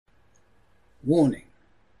Warning.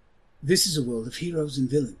 This is a world of heroes and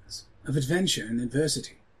villains, of adventure and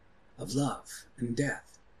adversity, of love and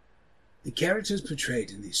death. The characters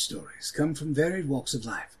portrayed in these stories come from varied walks of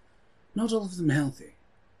life, not all of them healthy,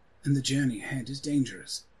 and the journey ahead is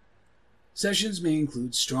dangerous. Sessions may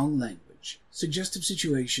include strong language, suggestive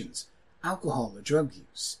situations, alcohol or drug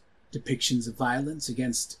use, depictions of violence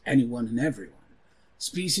against anyone and everyone,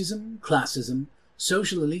 speciesism, classism,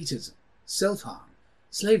 social elitism, self-harm,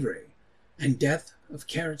 slavery, and death of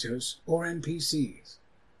characters or NPCs.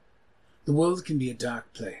 The world can be a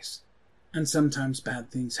dark place, and sometimes bad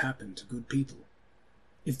things happen to good people.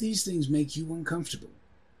 If these things make you uncomfortable,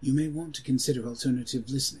 you may want to consider alternative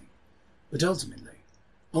listening, but ultimately,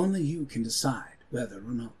 only you can decide whether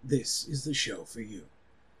or not this is the show for you.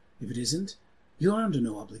 If it isn't, you're under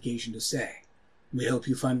no obligation to stay. We hope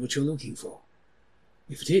you find what you're looking for.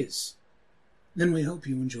 If it is, then we hope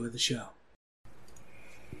you enjoy the show.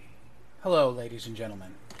 Hello, ladies and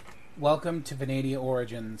gentlemen. Welcome to Venadia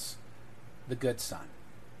Origins, The Good Son.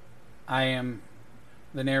 I am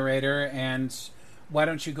the narrator, and why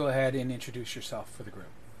don't you go ahead and introduce yourself for the group?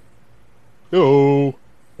 Hello,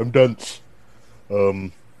 I'm Dunce.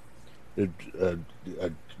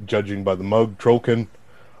 Judging by the mug, Trollkin.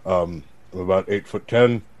 I'm about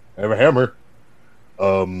 8'10". I have a hammer.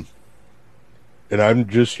 And I'm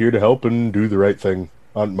just here to help and do the right thing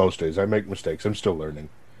on most days. I make mistakes. I'm still learning.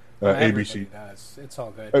 Everybody ABC does. It's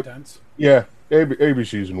all good, Dunce. Yeah,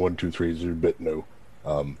 ABCs and 1, 2, 3s are a bit new.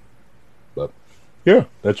 But yeah,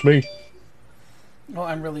 that's me. Well,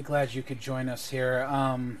 I'm really glad you could join us here.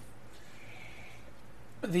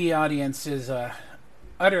 The audience is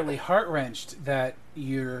utterly heart-wrenched that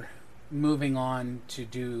you're moving on to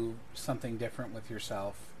do something different with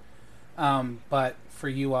yourself. But for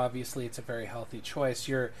you, obviously, it's a very healthy choice.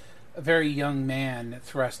 You're a very young man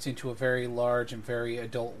thrust into a very large and very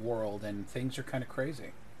adult world, and things are kind of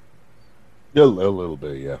crazy. Yeah, a little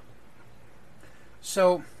bit, yeah.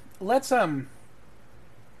 So let's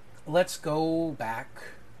go back,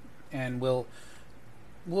 and we'll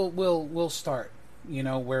start. You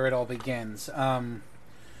know where it all begins.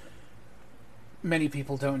 Many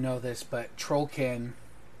people don't know this, but Trollkin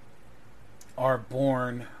are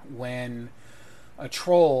born when a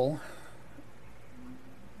troll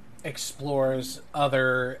explores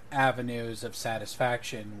other avenues of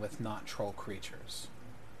satisfaction with not troll creatures.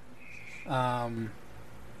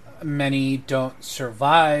 Many don't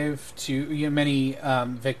survive to. Many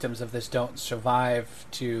victims of this don't survive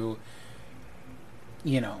to.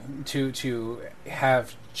 To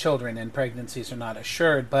have children, and pregnancies are not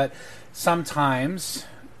assured. But sometimes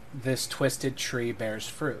this twisted tree bears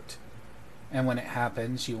fruit, and when it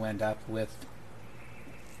happens, you end up with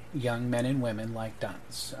young men and women like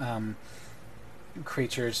Dunce.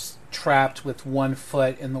 Creatures trapped with 1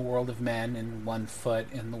 foot in the world of men and 1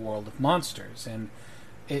 foot in the world of monsters, and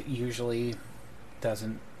it usually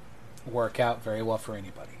doesn't work out very well for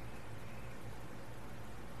anybody.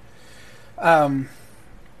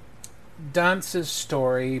 Dunce's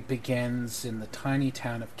story begins in the tiny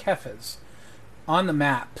town of Kefes, on the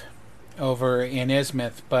map over in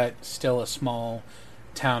Ismith, but still a small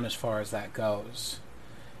town as far as that goes.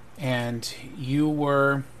 And you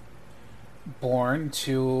were born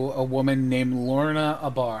to a woman named Lorna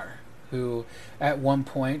Abar, who at one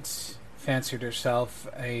point fancied herself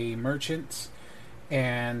a merchant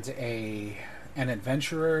and an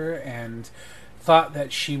adventurer, and thought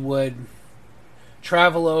that she would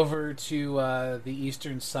travel over to the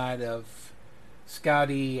eastern side of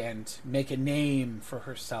Skadi and make a name for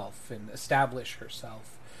herself and establish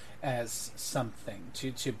herself as something,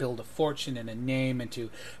 to build a fortune and a name, and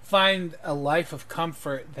to find a life of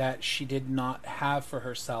comfort that she did not have for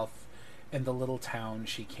herself in the little town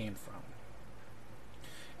she came from.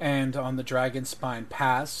 And on the Dragonspine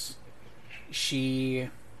Pass, she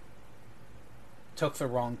took the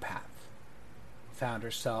wrong path, found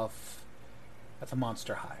herself at the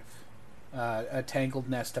Monster Hive, a tangled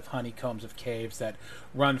nest of honeycombs of caves that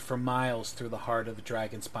run for miles through the heart of the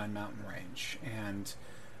Dragonspine mountain range. And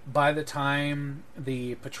by the time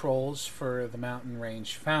the patrols for the mountain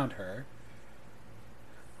range found her,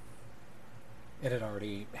 it had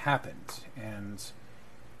already happened. And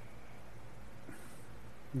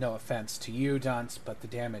no offense to you, Dunce, but the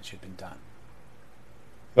damage had been done.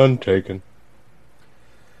 Untaken.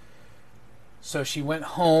 So she went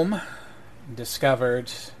home and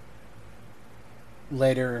discovered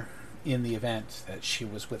later in the event that she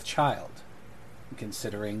was with child.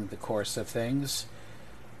 Considering the course of things,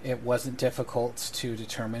 it wasn't difficult to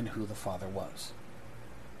determine who the father was.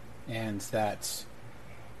 And that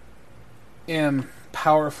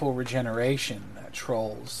powerful regeneration that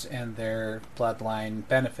trolls and their bloodline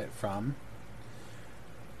benefit from,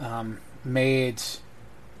 made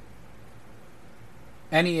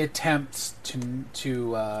any attempts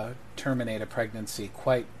to terminate a pregnancy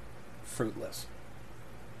quite fruitless.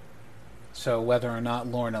 So whether or not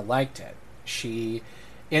Lorna liked it, she,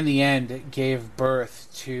 in the end, gave birth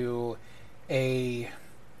to a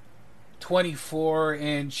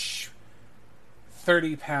 24-inch,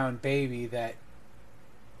 30-pound baby that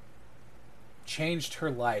changed her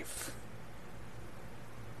life.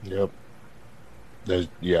 Yep.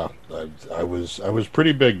 I was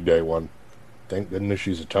pretty big day one. Thank goodness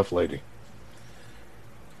she's a tough lady.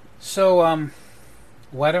 So,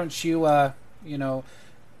 why don't you, I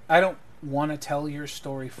don't want to tell your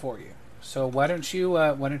story for you. So why don't you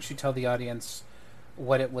tell the audience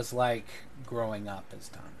what it was like growing up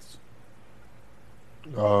as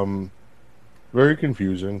Duns? Very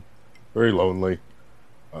confusing, very lonely.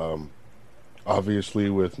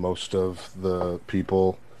 Obviously, with most of the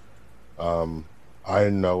people I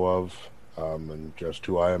know of, and just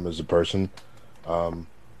who I am as a person,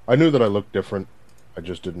 I knew that I looked different. I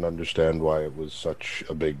just didn't understand why it was such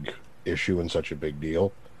a big issue and such a big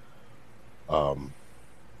deal.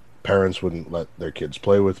 Parents wouldn't let their kids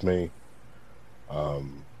play with me.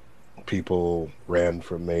 People ran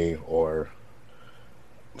from me or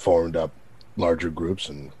formed up larger groups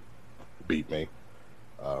and beat me.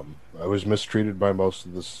 I was mistreated by most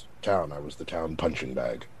of this town. I was the town punching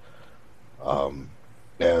bag.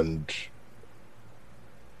 And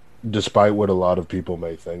despite what a lot of people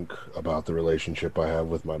may think about the relationship I have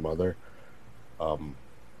with my mother, I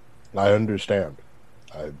understand.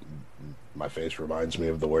 My face reminds me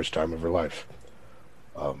of the worst time of her life.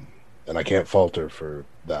 And I can't fault her for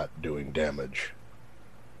that doing damage.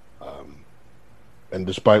 And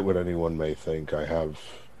despite what anyone may think, I have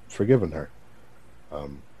forgiven her.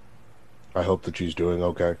 I hope that she's doing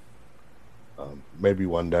okay. Maybe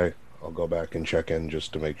one day I'll go back and check in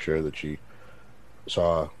just to make sure that she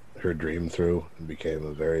saw her dream through and became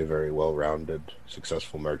a very, very well-rounded,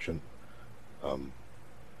 successful merchant.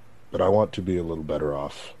 But I want to be a little better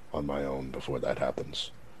off on my own before that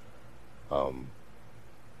happens. But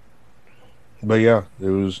yeah, it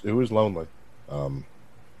was lonely.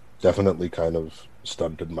 Definitely kind of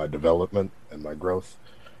stunted my development and my growth,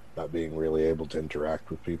 not being really able to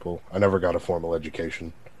interact with people. I never got a formal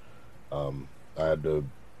education. I had to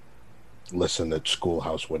listen at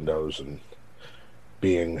schoolhouse windows, and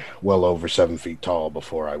being well over 7 feet tall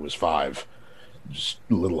before I was 5, just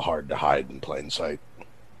a little hard to hide in plain sight.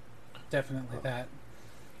 Definitely that.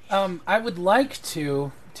 I would like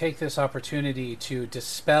to take this opportunity to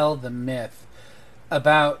dispel the myth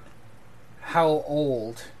about how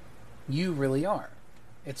old you really are.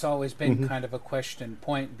 It's always been kind of a question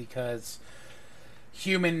point, because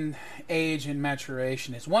human age and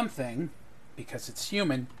maturation is one thing, because it's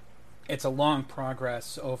human. It's a long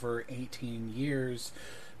progress over 18 years,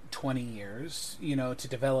 20 years, to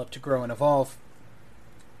develop, to grow, and evolve.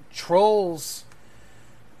 Trolls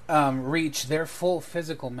reach their full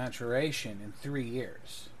physical maturation in 3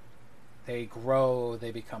 years. They grow,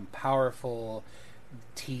 they become powerful,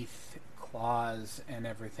 teeth, claws, and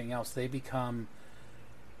everything else. They become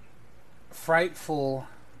frightful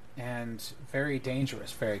and very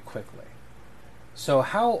dangerous very quickly. So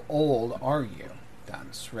how old are you,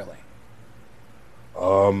 Duns, really?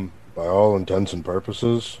 By all intents and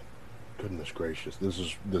purposes, goodness gracious, this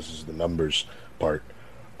is the numbers part.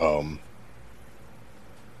 I'm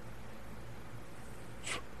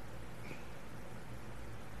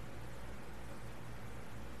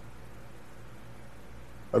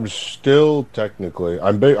still technically,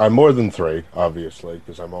 I'm big. I'm more than 3, obviously,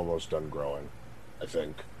 because I'm almost done growing. I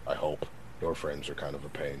think. I hope. Door frames are kind of a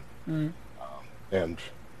pain. Mm. And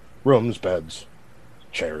rooms, beds,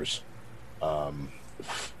 chairs. I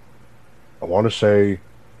want to say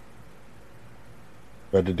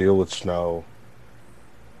I had to deal with snow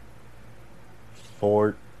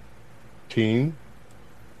 14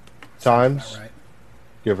 times, Sounds about right.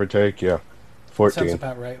 give or take. Yeah, 14. Sounds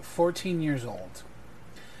about right. 14 years old.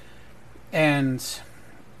 And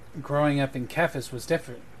growing up in Kefis was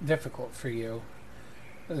difficult for you.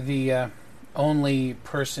 The only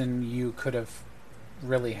person you could have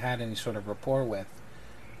really had any sort of rapport with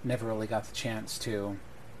never really got the chance to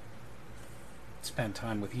spend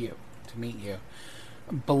time with you, to meet you.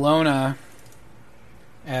 Bologna,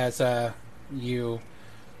 as you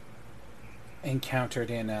encountered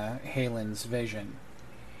in Halen's vision,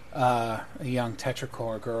 a young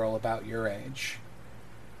tetracore girl about your age,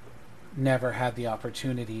 never had the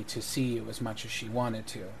opportunity to see you as much as she wanted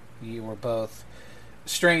to. You were both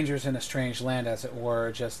strangers in a strange land, as it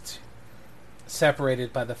were, just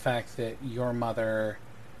separated by the fact that your mother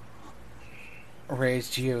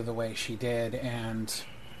raised you the way she did, and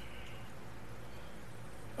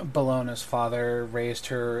Bellona's father raised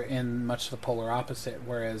her in much the polar opposite,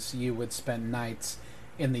 whereas you would spend nights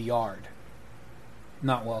in the yard,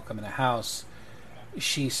 not welcome in a house.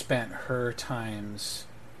 She spent her times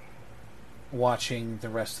watching the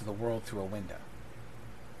rest of the world through a window,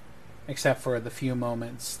 except for the few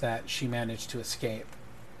moments that she managed to escape,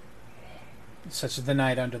 such as the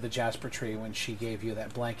night under the jasper tree when she gave you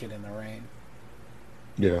that blanket in the rain.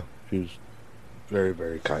 Yeah, she was very,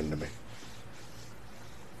 very kind to me.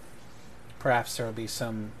 Perhaps there will be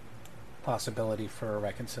some possibility for a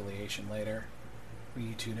reconciliation later, for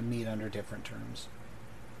you two to meet under different terms.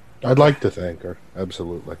 I'd like to thank her,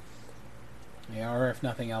 absolutely. Yeah, or if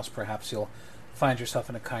nothing else, perhaps you'll find yourself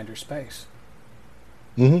in a kinder space.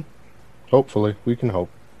 Mm-hmm. Hopefully, we can hope.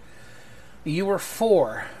 You were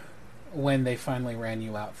 4 when they finally ran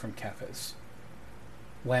you out from Kefis.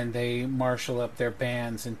 When they marshaled up their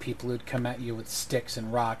bands and people who'd come at you with sticks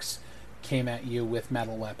and rocks came at you with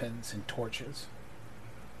metal weapons and torches.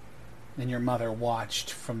 And your mother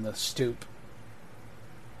watched from the stoop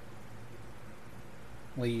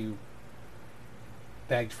while you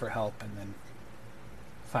begged for help and then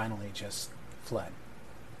finally just fled.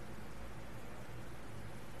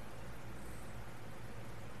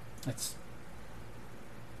 It's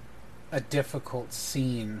a difficult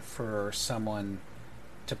scene for someone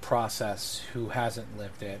to process who hasn't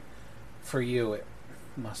lived it. For you, it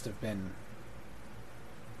must have been...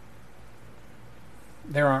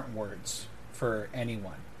 There aren't words for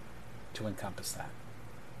anyone to encompass that.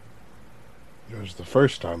 It was the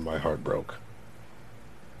first time my heart broke.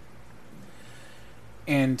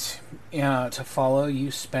 And to follow,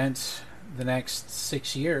 you spent the next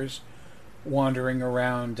 6 years wandering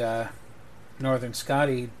around northern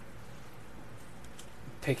Scotty,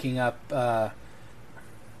 picking up...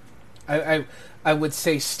 I would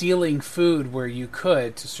say stealing food where you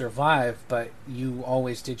could to survive, but you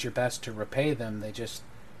always did your best to repay them. They just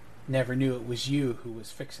never knew it was you who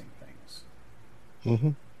was fixing things. Mm-hmm.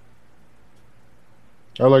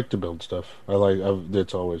 I like to build stuff.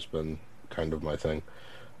 It's always been kind of my thing.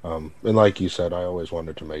 And like you said, I always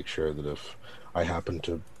wanted to make sure that if I happened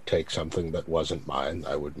to take something that wasn't mine,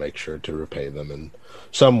 I would make sure to repay them in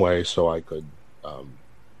some way so I could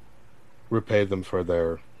repay them for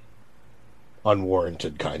their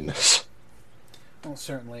unwarranted kindness. Well,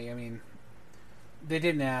 certainly. I mean, they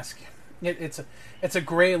didn't ask. It's a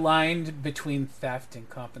gray line between theft and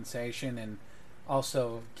compensation, and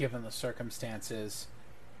also, given the circumstances,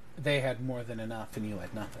 they had more than enough and you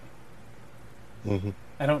had nothing. Mm-hmm.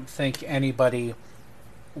 I don't think anybody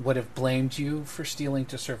would have blamed you for stealing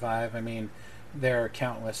to survive. I mean, there are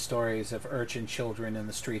countless stories of urchin children in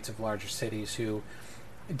the streets of larger cities who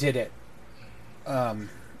did it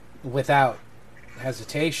without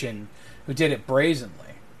hesitation, who did it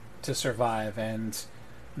brazenly to survive, and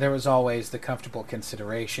there was always the comfortable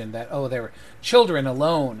consideration that, oh, they were children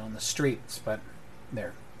alone on the streets, but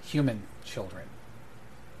they're human children,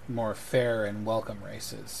 more fair and welcome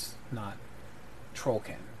races, not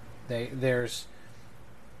trollkin. There's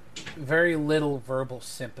very little verbal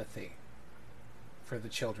sympathy for the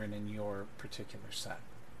children in your particular set.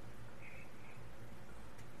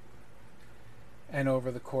 And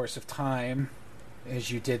over the course of time,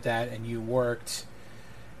 as you did that and you worked,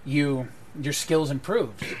 your skills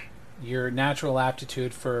improved. Your natural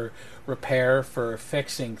aptitude for repair, for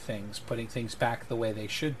fixing things, putting things back the way they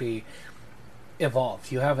should be,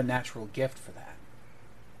 evolved. You have a natural gift for that,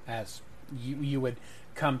 as you would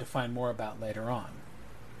come to find more about later on.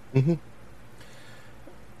 Mm-hmm.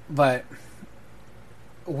 But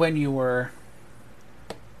when you were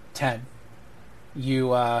 10,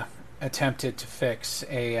 you attempted to fix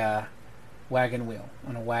a wagon wheel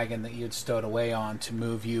on a wagon that you had stowed away on to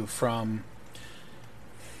move you from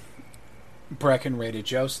Breckenridge to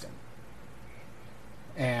Jostin.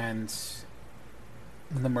 And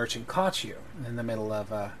the merchant caught you in the middle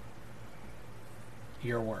of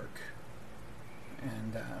your work.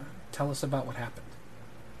 And tell us about what happened.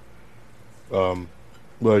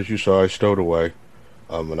 Well, as you saw, I stowed away,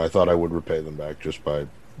 and I thought I would repay them back just by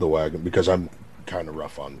the wagon, because I'm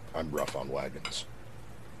rough on wagons.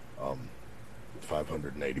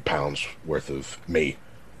 580 pounds worth of me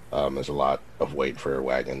is a lot of weight for a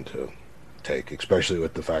wagon to take, especially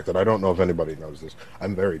with the fact that, I don't know if anybody knows this,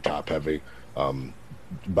 I'm very top heavy.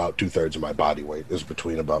 About 2/3 of my body weight is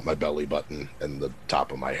between about my belly button and the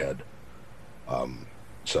top of my head. I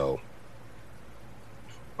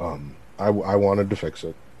wanted to fix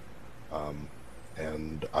it.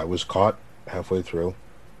 and I was caught halfway through.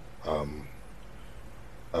 Um,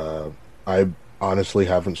 I honestly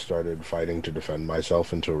haven't started fighting to defend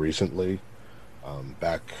myself until recently.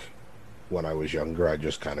 Back when I was younger, I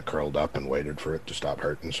just kind of curled up and waited for it to stop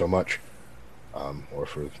hurting so much, or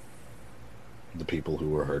for the people who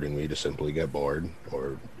were hurting me to simply get bored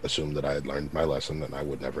or assume that I had learned my lesson and I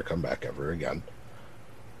would never come back ever again.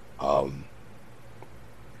 Um,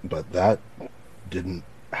 but that didn't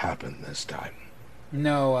happen this time.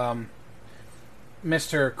 No,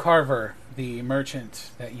 Mr. Carver, the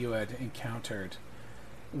merchant that you had encountered,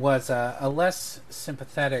 was a less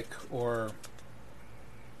sympathetic, or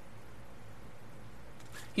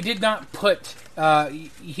he did not put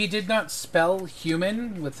he did not spell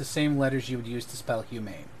human with the same letters you would use to spell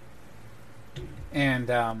humane.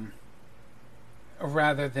 And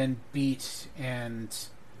rather than beat and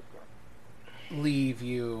leave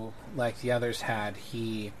you like the others had,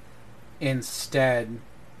 he instead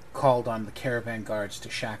called on the caravan guards to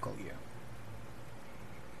shackle you.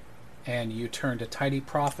 And you turned a tidy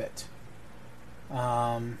profit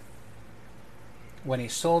when he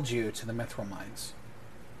sold you to the Mithril Mines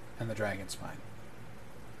and the Dragon's Mine.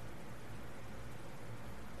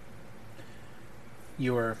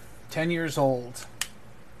 You were 10 years old,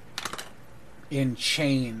 in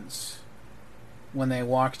chains, when they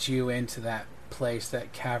walked you into that place,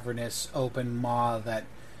 that cavernous open maw that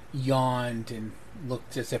yawned and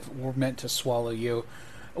looked as if it were meant to swallow you.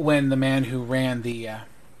 When the man who ran the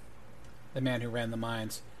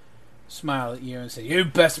mines smiled at you and said, "You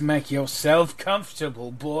best make yourself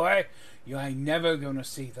comfortable, boy. You ain't never gonna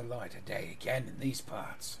see the light of day again in these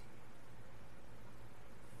parts."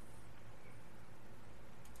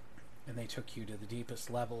 And they took you to the deepest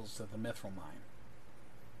levels of the Mithril Mine.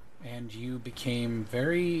 And you became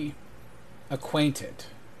very acquainted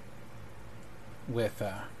with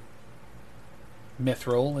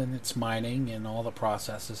Mithril and its mining and all the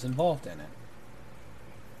processes involved in it.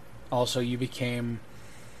 Also, you became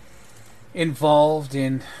involved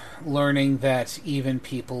in learning that even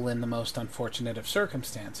people in the most unfortunate of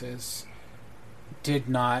circumstances did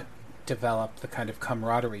not develop the kind of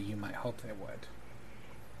camaraderie you might hope they would.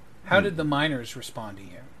 How did the miners respond to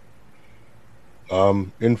you?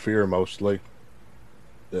 In fear mostly.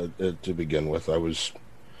 To begin with, I was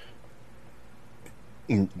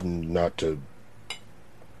not to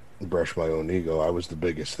brush my own ego. I was the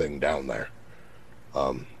biggest thing down there,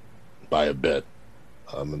 by a bit.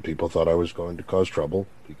 And people thought I was going to cause trouble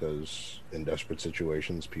because in desperate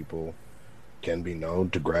situations, people can be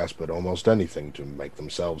known to grasp at almost anything to make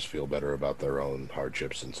themselves feel better about their own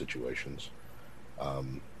hardships and situations.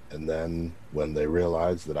 And then when they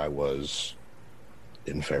realized that I was,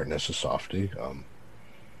 in fairness, a softie,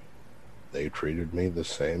 they treated me the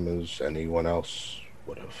same as anyone else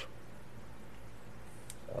would have.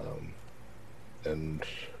 And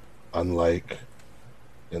unlike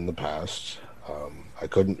in the past, I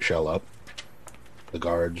couldn't shell up. The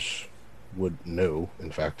guards knew.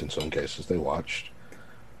 In fact, in some cases, they watched.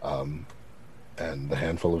 And the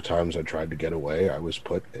handful of times I tried to get away, I was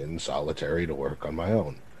put in solitary to work on my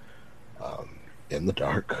own, in the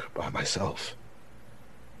dark by myself.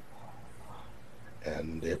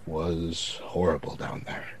 And it was horrible down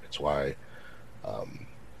there. It's why,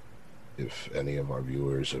 if any of our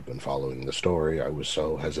viewers have been following the story, I was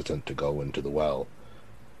so hesitant to go into the well.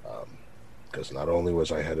 Because not only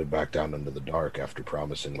was I headed back down into the dark after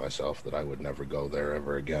promising myself that I would never go there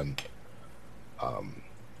ever again,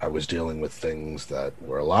 I was dealing with things that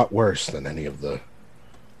were a lot worse than any of the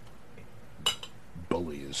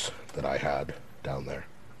bullies that I had down there.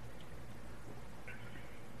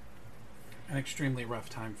 An extremely rough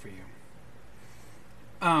time for you.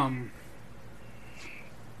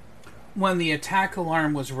 When the attack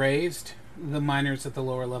alarm was raised, the miners at the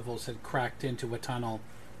lower levels had cracked into a tunnel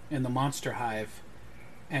in the monster hive,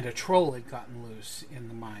 and a troll had gotten loose in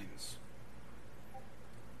the mines.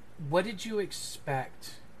 What did you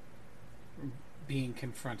expect being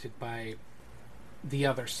confronted by the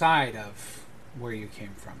other side of where you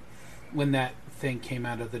came from? When that thing came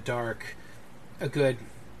out of the dark, a good,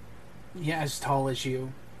 as tall as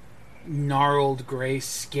you, gnarled gray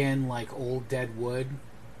skin like old dead wood.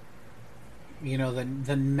 You know,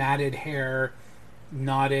 the matted hair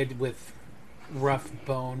knotted with rough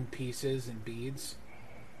bone pieces and beads.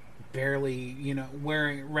 Barely,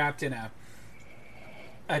 wrapped in a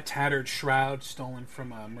tattered shroud stolen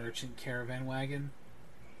from a merchant caravan wagon.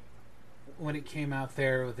 When it came out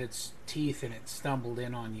there with its teeth and it stumbled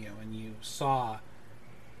in on you, and you saw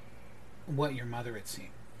what your mother had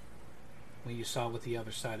seen. When you saw what the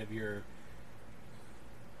other side of your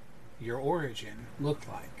origin looked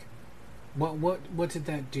like. What did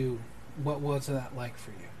that do? What was that like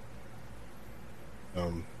for you?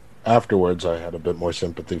 Um, Afterwards, I had a bit more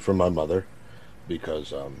sympathy for my mother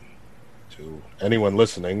because, to anyone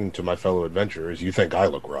listening, to my fellow adventurers, you think I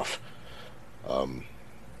look rough. Um,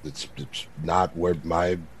 it's not where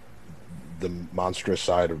the monstrous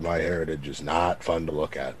side of my heritage is not fun to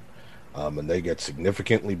look at. And they get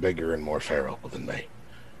significantly bigger and more feral than me.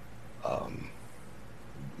 Um,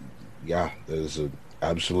 yeah, there's an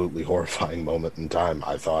absolutely horrifying moment in time.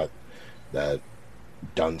 That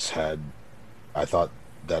Dunce had. I thought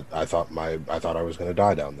I thought I was going to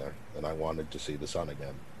die down there, and I wanted to see the sun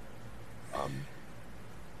again. Um,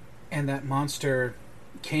 And that monster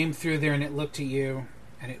came through there, and it looked at you,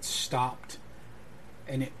 and it stopped,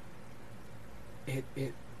 and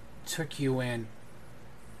it took you in,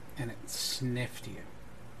 and it sniffed you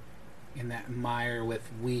in that mire with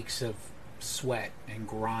weeks of sweat and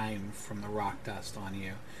grime from the rock dust on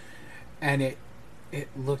you, and it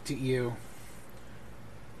looked at you,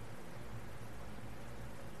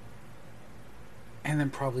 and then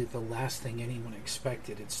probably the last thing anyone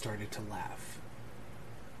expected, it started to laugh.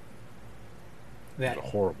 That a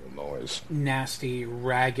horrible noise. nasty,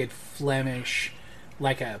 ragged Flemish,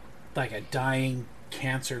 like a dying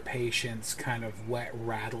cancer patient's kind of wet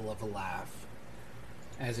rattle of a laugh,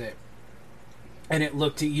 as it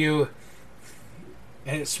looked at you,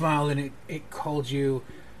 and it smiled, and it called you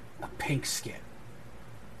a pink skin.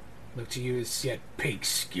 Looked at you and said, "Pink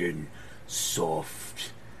skin,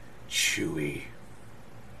 soft, chewy,"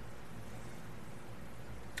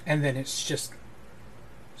 and then it's just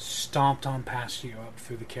stomped on past you up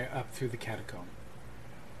through the catacomb.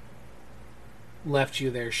 Left you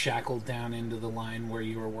there shackled down into the line where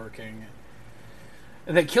you were working.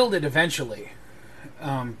 They killed it eventually,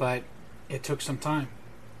 but it took some time,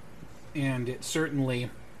 and it certainly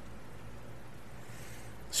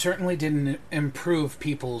didn't improve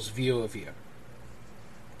people's view of you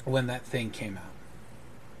when that thing came out.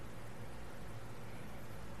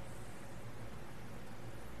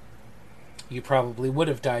 You probably would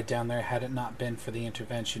have died down there had it not been for the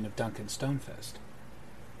intervention of Duncan Stonefist.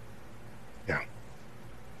 Yeah.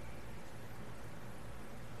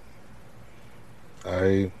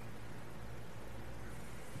 I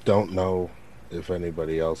don't know if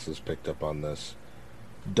anybody else has picked up on this.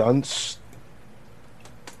 Dunce,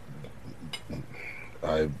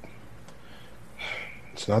 I.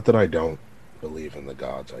 It's not that I don't believe in the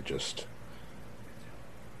gods. I just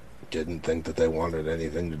didn't think that they wanted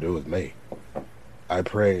anything to do with me. I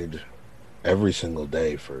prayed every single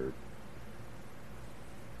day for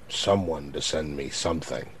someone to send me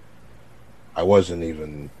something. I wasn't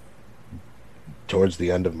even, towards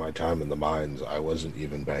the end of my time in the mines, I wasn't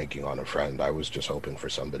even banking on a friend. I was just hoping for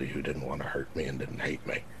somebody who didn't want to hurt me and didn't hate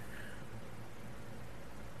me.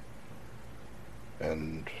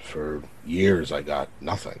 And for years I got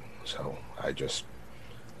nothing, so I just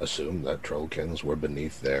assumed that Trollkins were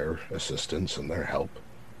beneath their assistance and their help.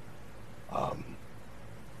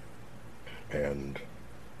 And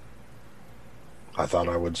I thought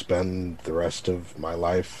I would spend the rest of my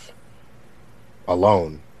life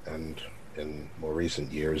alone, and in more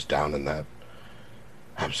recent years down in that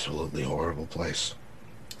absolutely horrible place.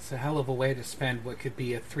 It's a hell of a way to spend what could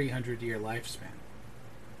be a 300-year lifespan.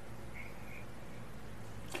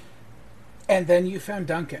 And then you found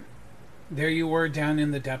Duncan. There you were down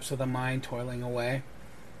in the depths of the mine, toiling away.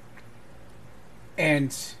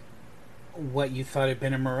 And what you thought had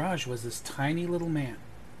been a mirage was this tiny little man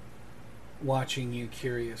watching you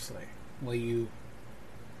curiously while you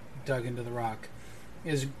dug into the rock.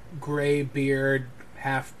 His gray beard,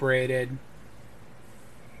 half braided,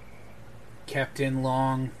 kept in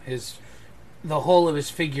long, the whole of his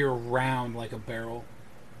figure round like a barrel,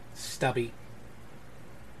 stubby.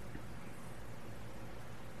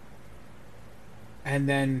 And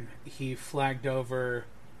then he flagged over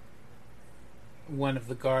one of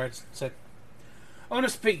the guards and said, "I want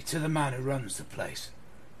to speak to the man who runs the place."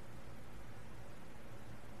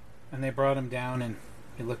 And they brought him down, and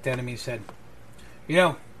he looked at him and he said, "You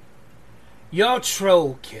know, your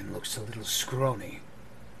Trollkin looks a little scrawny.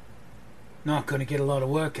 Not going to get a lot of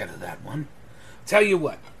work out of that one. Tell you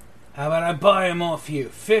what, how about I buy him off you?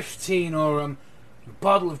 15 Aurum, a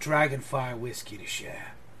bottle of Dragonfire whiskey to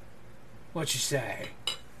share. What you say?"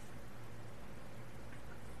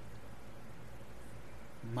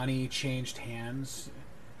 Money changed hands.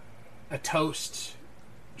 A toast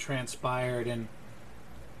transpired, and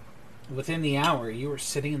within the hour, you were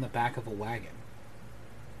sitting in the back of a wagon,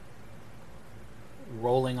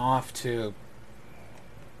 rolling off to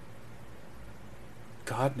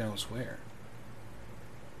God knows where.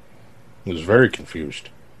 I was very confused.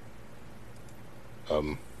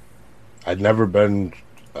 I'd never been.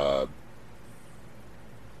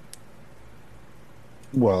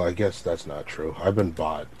 Well, I guess that's not true. I've been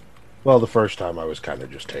bought. Well, the first time I was kind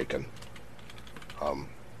of just taken. Um,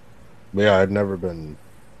 but yeah, I'd never been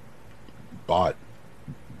bought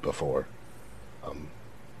before. Um,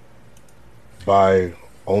 by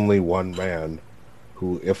only one man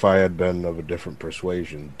who, if I had been of a different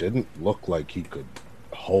persuasion, didn't look like he could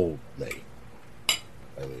hold me.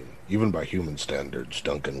 I mean, even by human standards,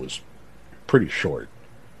 Duncan was pretty short.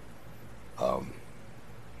 Um,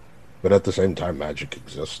 but at the same time, magic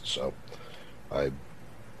exists, so I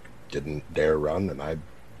didn't dare run, and I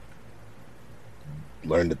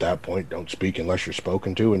learned at that point, don't speak unless you're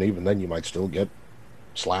spoken to, and even then you might still get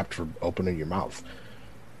slapped for opening your mouth.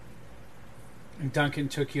 And Duncan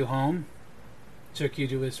took you home, took you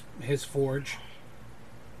to his forge,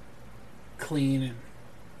 clean and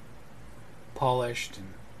polished,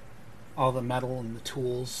 and all the metal and the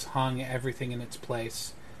tools hung, everything in its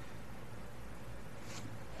place.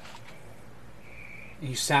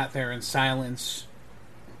 You sat there in silence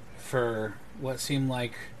for what seemed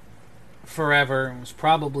like forever. It was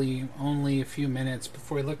probably only a few minutes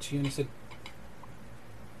before he looked at you and he said,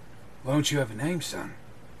 "Why don't you have a name, son?"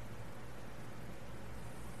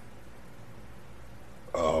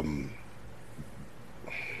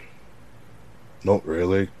 Not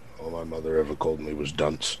really. All my mother ever called me was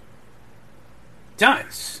Dunce.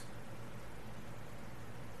 Dunce?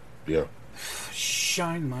 Yeah.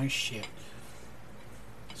 Shine my shit.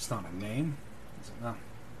 It's not a name, is it? No.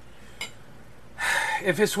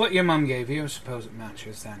 If it's what your mum gave you, I suppose it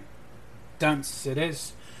matches then. Dunce it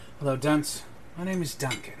is. Hello, Dunce. My name is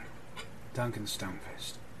Duncan. Duncan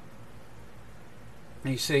Stonefist.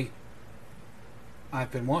 And you see,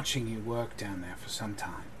 I've been watching you work down there for some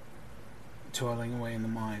time, toiling away in the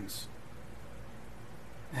mines.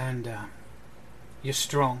 And, you're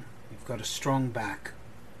strong. You've got a strong back.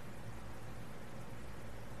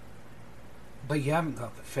 But you haven't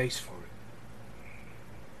got the face for it.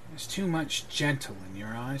 There's too much gentle in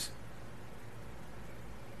your eyes.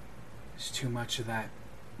 There's too much of that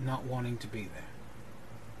not wanting to be there.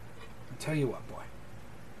 I'll tell you what, boy.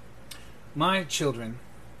 My children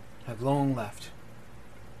have long left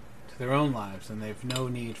to their own lives, and they've no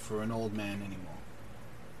need for an old man anymore.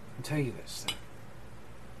 I'll tell you this, then.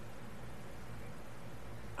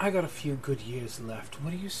 I got a few good years left.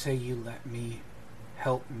 What do you say you let me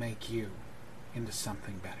help make you into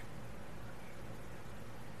something better?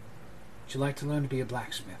 Would you like to learn to be a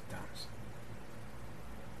blacksmith, Dons?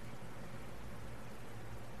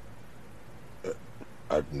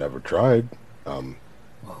 I've never tried.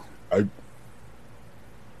 Well, I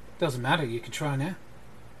doesn't matter. You can try now.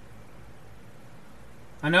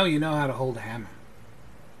 I know you know how to hold a hammer.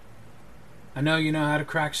 I know you know how to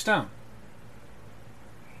crack stone.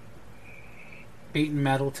 Beating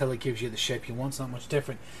metal till it gives you the shape you want's not much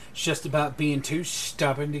different. It's just about being too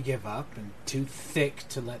stubborn to give up and too thick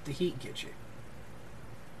to let the heat get you.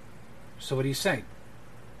 So what do you say?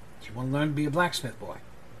 Do you want to learn to be a blacksmith, boy?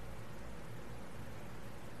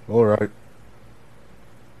 all right.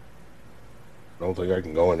 I don't think I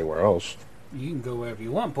can go anywhere else. You can go wherever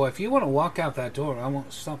you want, boy. If you want to walk out that door, I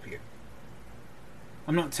won't stop you.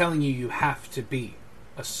 I'm not telling you have to be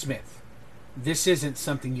a smith. This isn't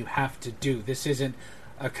something you have to do. This isn't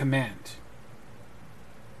a command.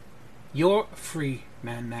 You're a free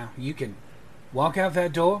man now. You can walk out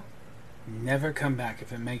that door, never come back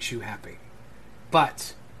if it makes you happy.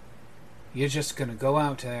 But you're just going to go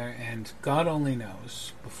out there and God only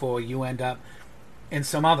knows before you end up in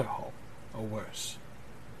some other hole or worse.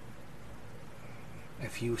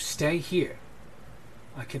 If you stay here,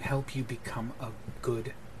 I can help you become a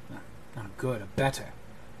better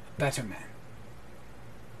man.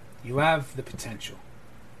 You have the potential.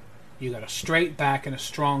 You got a straight back and a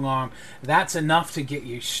strong arm. That's enough to get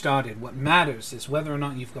you started. What matters is whether or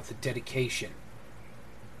not you've got the dedication.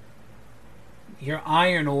 You're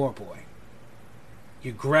iron ore, boy.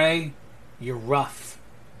 You're gray, you're rough,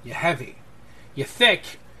 you're heavy, you're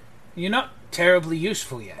thick, you're not terribly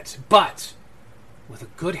useful yet, but with a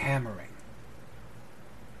good hammering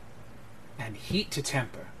and heat to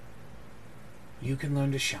temper, you can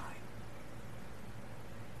learn to shine.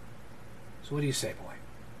 So what do you say, boy?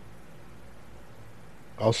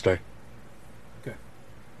 I'll stay. Good.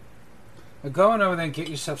 Now go on over there and get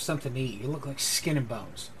yourself something to eat. You look like skin and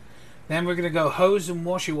bones. Then we're going to go hose and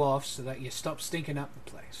wash you off so that you stop stinking up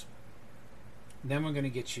the place. And then we're going to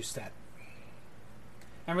get you set.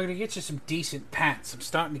 And we're going to get you some decent pants. I'm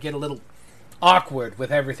starting to get a little awkward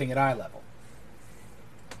with everything at eye level.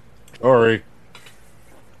 Sorry.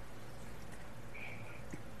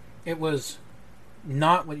 It was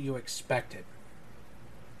not what you expected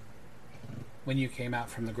when you came out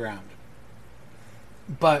from the ground.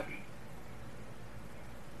 But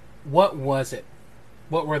what was it?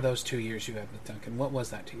 What were those 2 years you had with Duncan? What was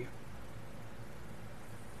that to you?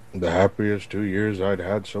 The happiest 2 years I'd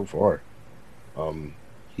had so far.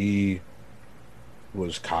 He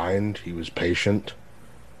was kind. He was patient.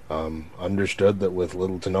 Understood that with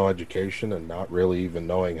little to no education and not really even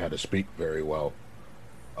knowing how to speak very well,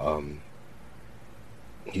 um,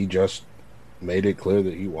 he just made it clear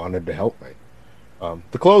that he wanted to help me.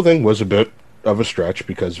 The clothing was a bit of a stretch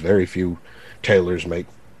because very few tailors make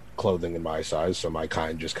clothing in my size, so my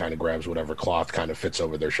kind just kind of grabs whatever cloth kind of fits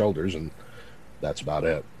over their shoulders, and that's about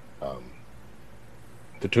it. Um,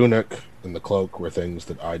 the tunic and the cloak were things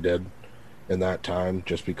that I did in that time,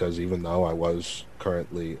 just because even though I was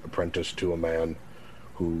currently apprenticed to a man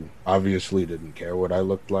who obviously didn't care what I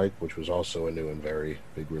looked like, which was also a new and very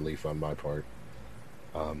big relief on my part.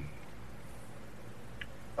 Um,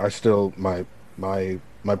 I still my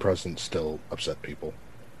presence still upset people.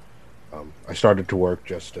 I started to work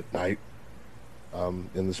just at night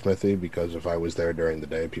in the smithy because if I was there during the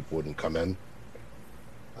day, people wouldn't come in.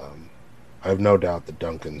 Um, I have no doubt that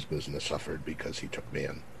Duncan's business suffered because he took me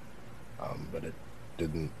in, but it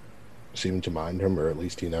didn't seem to mind him, or at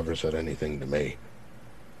least he never said anything to me.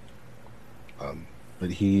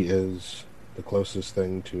 But he is the closest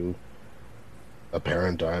thing to a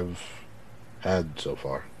parent I've had so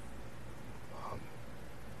far. Um,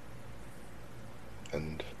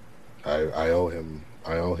 and I owe him.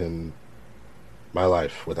 I owe him my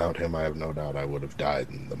life. Without him, I have no doubt I would have died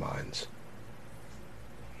in the mines.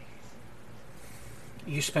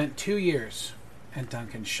 You spent 2 years at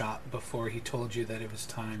Duncan's shop before he told you that it was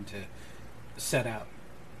time to set out.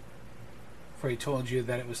 Before he told you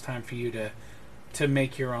that it was time for you to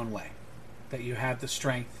make your own way. That you had the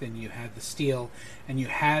strength and you had the steel and you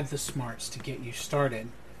had the smarts to get you started.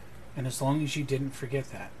 And as long as you didn't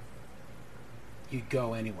forget that, you'd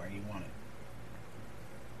go anywhere you wanted.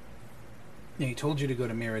 Now, he told you to go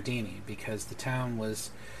to Miradini because the town was,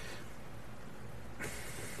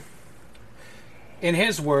 in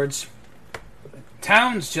his words, the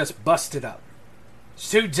town's just busted up.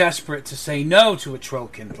 It's too desperate to say no to a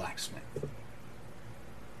Trollkin blacksmith.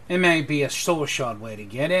 It may be a sore-shod way to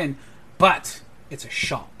get in, but it's a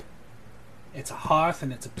shop. It's a hearth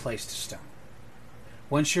and it's a place to stone.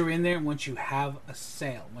 Once you're in there, once you have a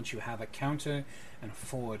sale, once you have a counter and a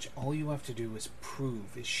forge, all you have to do is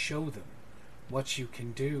show them what you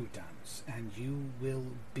can do, Duns, and you will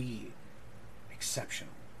be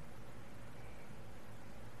exceptional.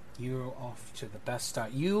 You're off to the best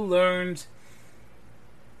start. You learned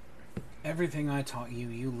everything I taught you.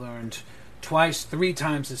 You learned twice, 3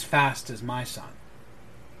 times as fast as my son.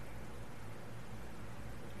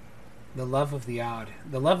 The love of the art,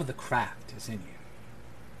 the love of the craft is in you.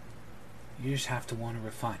 You just have to want to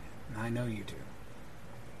refine it, and I know you do.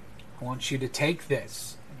 I want you to take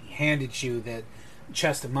this. And he handed you that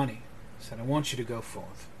chest of money. He said, I want you to go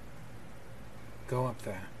forth. Go up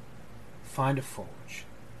there. Find a forge.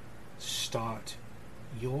 Start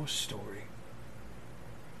your story.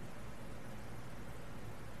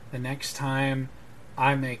 The next time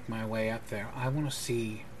I make my way up there, I want to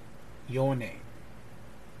see your name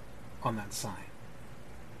on that sign.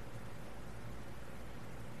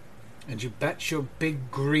 And you bet your big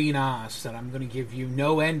green ass that I'm going to give you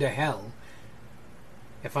no end of hell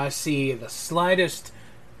if I see the slightest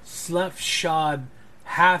slough-shod,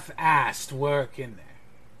 half-assed work in there.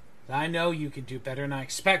 I know you can do better, and I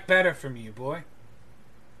expect better from you, boy.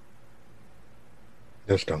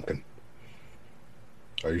 Yes, Duncan.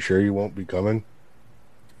 Are you sure you won't be coming?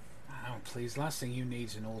 Oh, please. Last thing you need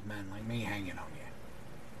is an old man like me hanging on you.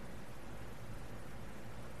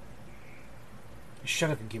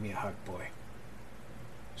 Shut up and give me a hug, boy.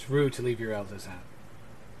 It's rude to leave your elders out.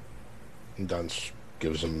 Dunce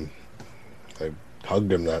gives him... I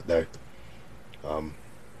hugged him that day.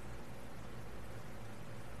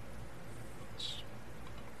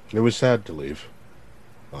 It was sad to leave.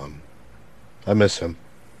 I miss him.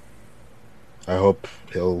 I hope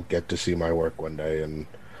he'll get to see my work one day, and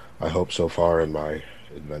I hope so far in my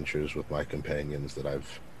adventures with my companions that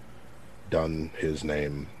I've done his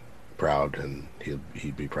name proud, and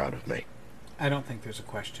he'd be proud of me. I don't think there's a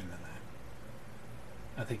question in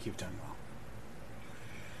that. I think you've done well.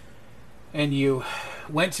 And you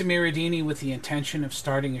went to Miradini with the intention of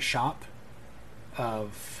starting a shop,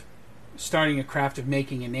 of starting a craft, of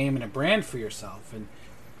making a name and a brand for yourself, and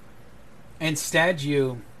instead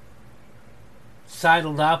you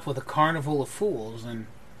sidled up with a carnival of fools and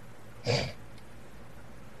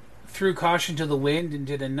threw caution to the wind and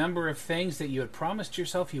did a number of things that you had promised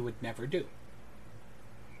yourself you would never do.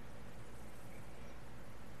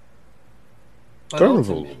 But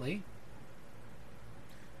Carnival. ultimately,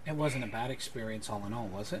 it wasn't a bad experience all in all,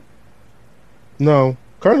 was it? No,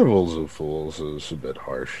 Carnivals of Fools is a bit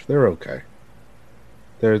harsh. They're okay.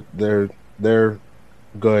 They're good.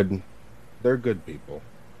 They're good people.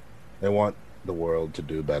 They want the world to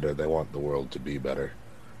do better. They want the world to be better.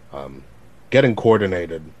 Um, Getting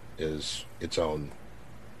coordinated is its own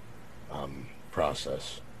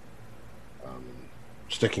process. Um,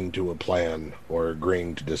 Sticking to a plan or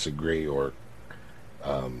agreeing to disagree or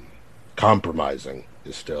um, compromising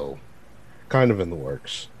is still kind of in the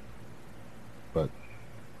works. But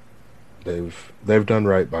they've done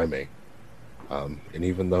right by me. And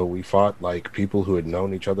even though we fought like people who had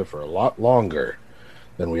known each other for a lot longer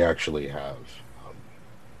than we actually have,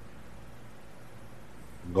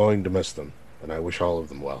 I'm going to miss them, and I wish all of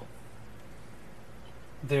them well.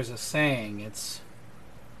 There's a saying, it's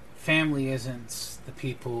family isn't the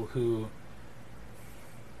people who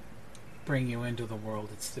bring you into the world,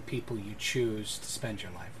 it's the people you choose to spend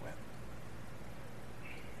your life with.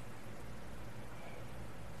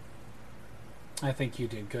 I think you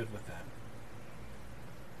did good with that.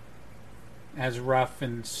 As rough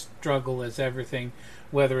and struggle as everything,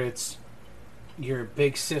 whether it's your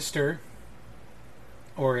big sister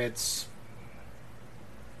or it's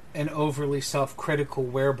an overly self-critical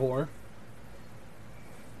werebore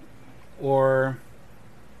or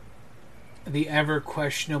the ever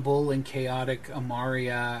questionable and chaotic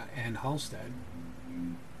Amaria and Halstead.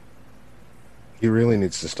 He really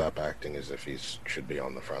needs to stop acting as if he should be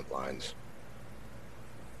on the front lines.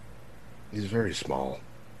 He's very small.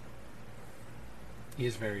 He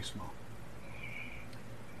is very small.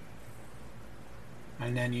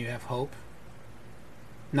 And then you have Hope.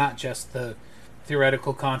 Not just the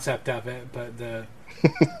theoretical concept of it, but the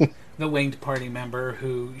winged party member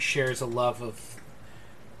who shares a love of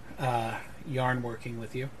yarn working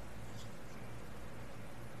with you.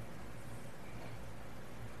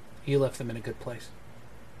 You left them in a good place.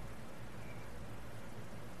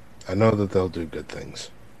 I know that they'll do good things.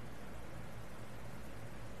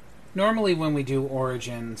 Normally when we do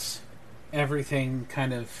Origins, everything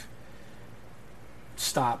kind of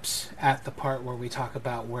stops at the part where we talk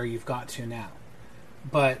about where you've got to now.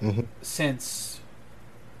 But since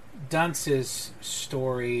Dunce's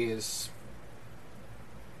story is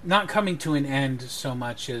not coming to an end so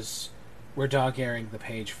much as we're dog-earing the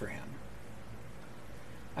page for him,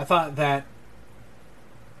 I thought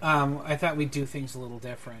we'd do things a little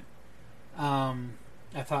different.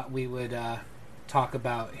 I thought we would talk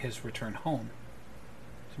about his return home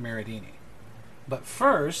to Meridini. But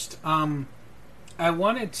first, I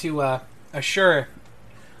wanted to assure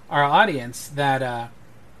our audience that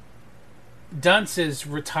Dunce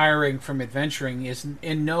retiring from adventuring is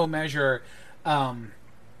in no measure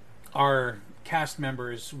our cast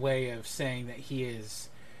members' way of saying that he is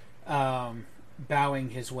bowing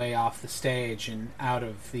his way off the stage and out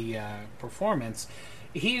of the performance.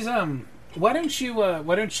 He's why don't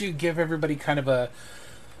you give everybody kind of a,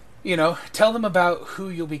 tell them about who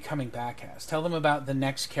you'll be coming back as. Tell them about the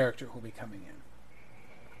next character who'll be coming in.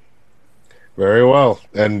 Very well.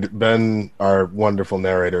 And Ben, our wonderful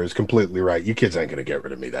narrator, is completely right. You kids ain't going to get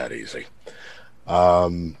rid of me that easy.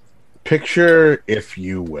 Picture, if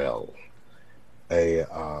you will, a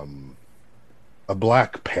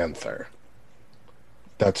Black Panther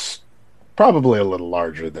that's probably a little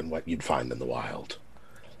larger than what you'd find in the wild.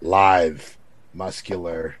 Lithe,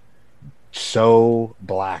 muscular, so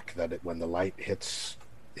black that when the light hits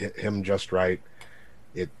him just right,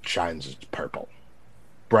 it shines purple.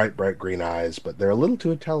 Bright green eyes, but they're a little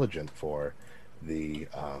too intelligent for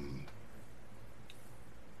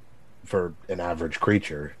for an average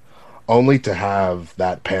creature. Only to have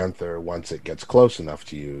that panther, once it gets close enough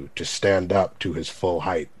to you, to stand up to his full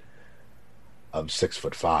height of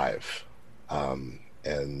 6'5".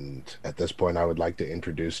 And at this point, I would like to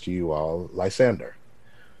introduce to you all Lysander,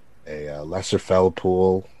 a lesser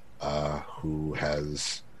Fellpool who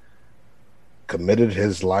has committed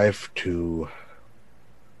his life to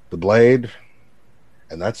the blade,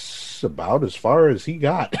 and that's about as far as he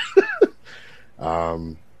got.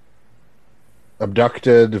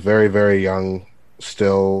 Abducted, very, very young,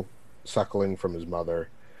 still suckling from his mother,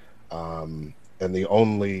 and the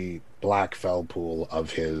only black Fellpool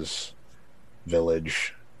of his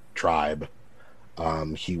village tribe.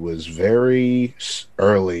 He was very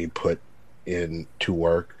early put in to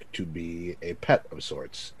work to be a pet of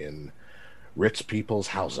sorts in rich people's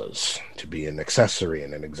houses, to be an accessory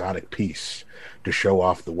and an exotic piece to show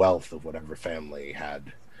off the wealth of whatever family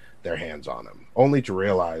had their hands on him, only to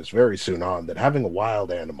realize very soon on that having a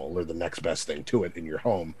wild animal or the next best thing to it in your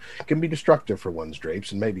home can be destructive for one's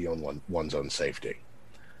drapes and maybe on one's own safety.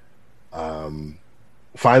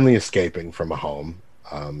 Finally escaping from a home,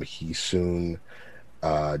 he soon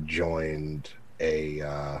joined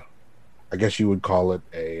I guess you would call it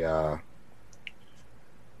a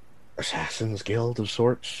assassin's guild of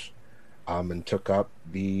sorts, and took up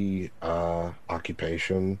the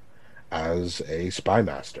occupation as a spy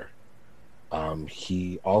master. All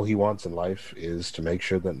he wants in life is to make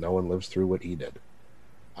sure that no one lives through what he did.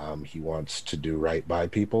 He wants to do right by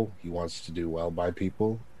people. He wants to do well by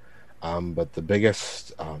people. But the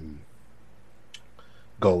biggest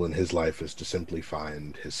goal in his life is to simply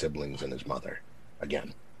find his siblings and his mother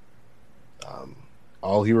again.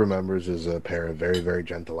 All he remembers is a pair of very, very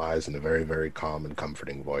gentle eyes and a very, very calm and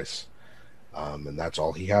comforting voice. And that's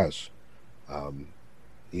all he has.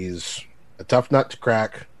 He's a tough nut to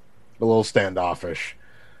crack, a little standoffish,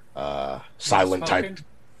 silent type.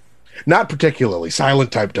 Not particularly.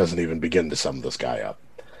 Silent type doesn't even begin to sum this guy up.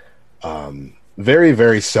 Very,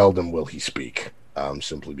 very seldom will he speak,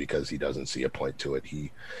 simply because he doesn't see a point to it.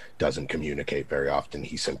 He doesn't communicate very often.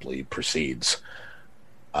 He simply proceeds.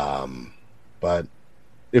 But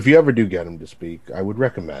if you ever do get him to speak, I would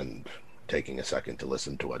recommend taking a second to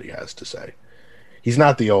listen to what he has to say. He's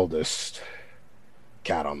not the oldest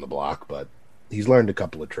cat on the block, but he's learned a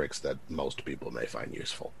couple of tricks that most people may find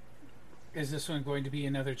useful. Is this one going to be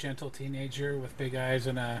another gentle teenager with big eyes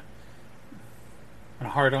and a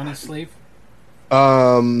heart on his sleeve?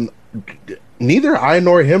 Neither I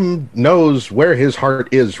nor him knows where his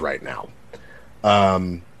heart is right now.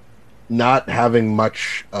 Not having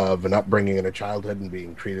much of an upbringing in a childhood and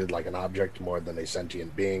being treated like an object more than a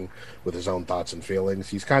sentient being with his own thoughts and feelings,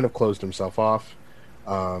 he's kind of closed himself off.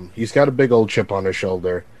 He's got a big old chip on his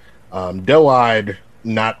shoulder. Doe-eyed,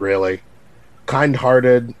 not really.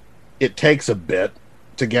 Kind-hearted, it takes a bit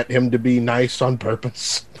to get him to be nice on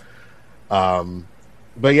purpose.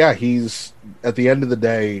 But yeah, he's, at the end of the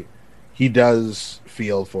day, he does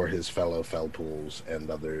feel for his fellow Felpools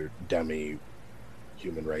and other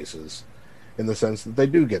demi-human races in the sense that they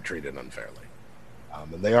do get treated unfairly.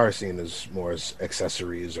 And they are seen as more as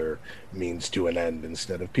accessories or means to an end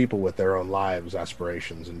instead of people with their own lives,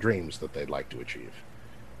 aspirations, and dreams that they'd like to achieve.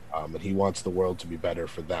 And he wants the world to be better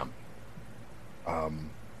for them.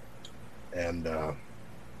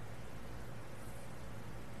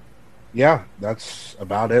 Yeah, that's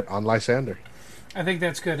about it on Lysander. I think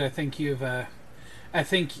that's good. I think you've.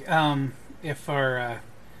 If our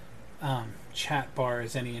chat bar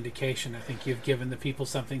is any indication, I think you've given the people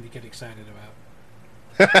something to get excited about.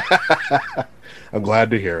 I'm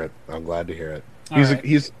glad to hear it.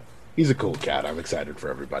 He's a cool cat. I'm excited for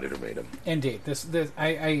everybody to meet him. Indeed,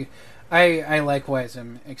 I likewise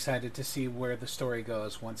am excited to see where the story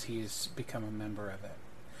goes once he's become a member of it.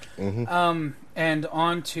 Mm-hmm. And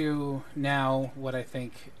on to now what I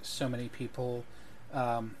think so many people,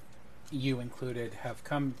 you included, have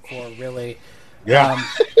come for really,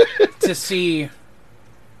 to see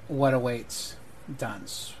what awaits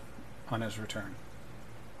Duns on his return.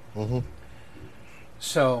 Mm-hmm.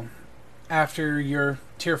 So, after your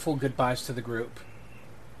tearful goodbyes to the group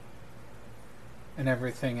and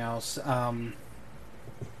everything else,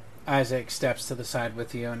 Isaac steps to the side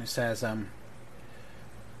with you and says,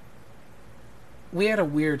 we had a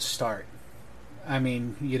weird start. I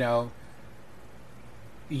mean,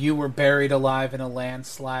 you were buried alive in a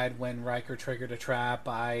landslide when Riker triggered a trap.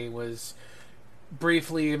 I was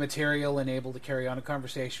briefly immaterial and able to carry on a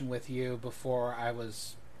conversation with you before I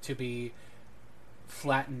was to be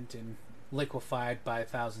flattened and liquefied by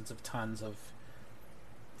thousands of tons of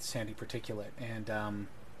sandy particulate. And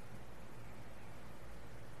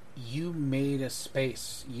you made a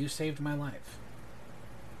space. You saved my life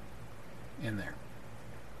in there.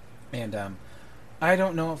 And I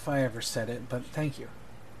don't know if I ever said it, but thank you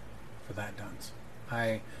for that, Duns.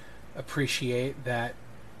 I appreciate that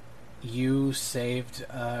you saved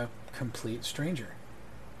a complete stranger.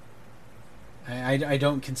 I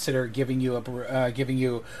don't consider giving you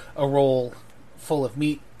a roll full of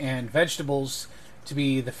meat and vegetables to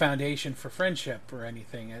be the foundation for friendship or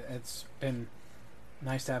anything. It's been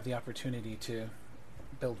nice to have the opportunity to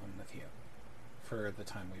build one with you for the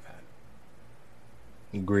time we've had.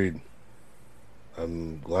 Agreed.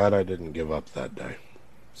 I'm glad I didn't give up that day.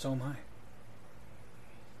 So am I.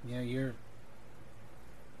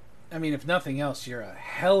 If nothing else, you're a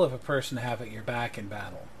hell of a person to have at your back in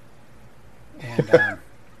battle. And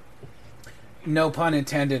no pun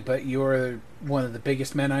intended, but you're one of the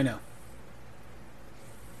biggest men I know.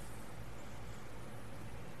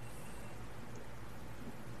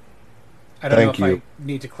 I don't know Thank if I you.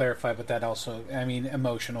 need to clarify, but that also, I mean,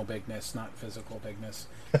 emotional bigness, not physical bigness.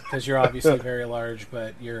 Because you're obviously very large,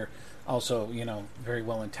 but you're also, very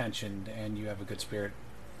well intentioned and you have a good spirit.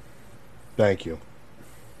 Thank you.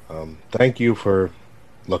 Thank you for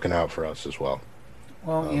looking out for us as well.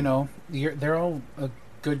 Well, Um, they're all a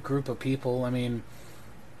good group of people. I mean,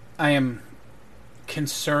 I am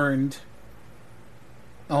concerned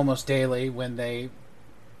almost daily when they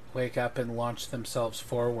wake up and launch themselves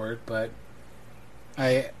forward, but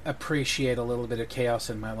I appreciate a little bit of chaos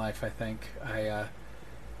in my life. I think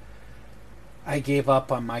I gave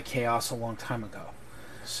up on my chaos a long time ago,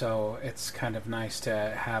 so it's kind of nice to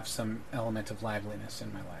have some element of liveliness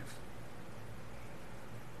in my life.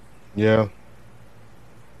 yeah.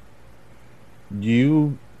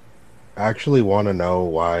 You actually want to know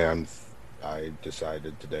why I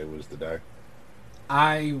decided today was the day?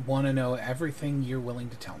 I want to know everything you're willing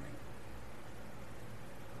to tell me.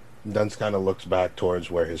 Dunce kind of looks back towards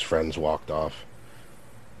where his friends walked off.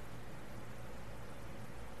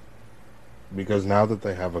 Because now that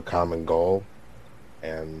they have a common goal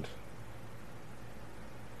and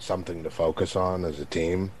something to focus on as a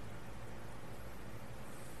team,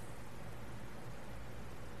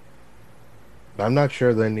 I'm not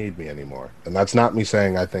sure they need me anymore. And that's not me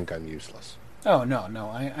saying I think I'm useless. Oh no, no,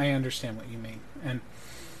 I understand what you mean, and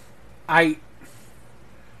I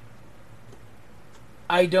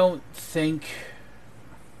I don't think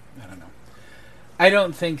I don't know. I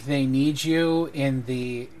don't think they need you in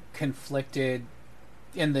the conflicted,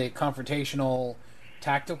 in the confrontational,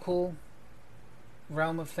 tactical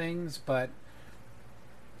realm of things, but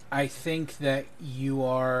I think that you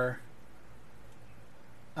are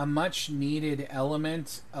a much needed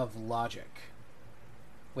element of logic,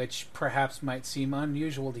 which perhaps might seem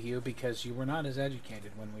unusual to you because you were not as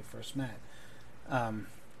educated when we first met.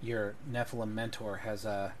 Your Nephilim mentor has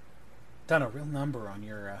done a real number on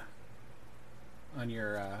your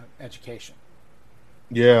education.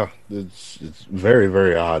 Yeah, it's very,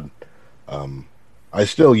 very odd. Um, I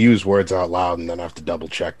still use words out loud and then have to double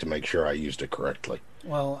check to make sure I used it correctly.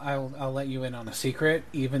 Well, I'll let you in on a secret.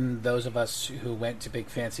 Even those of us who went to big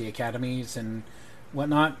fancy academies and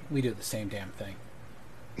whatnot, we do the same damn thing.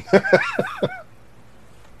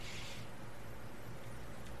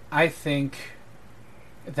 I think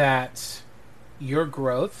that your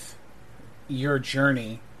growth, your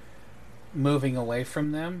journey, moving away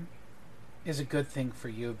from them, is a good thing for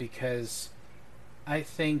you because I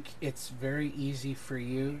think it's very easy for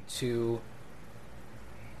you to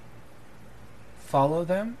follow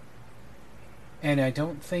them, and I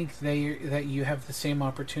don't think that you have the same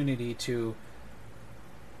opportunity to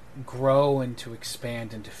grow and to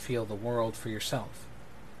expand and to feel the world for yourself.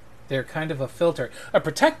 They're kind of a filter, a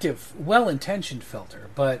protective, well-intentioned filter,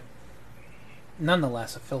 but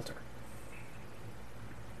nonetheless a filter.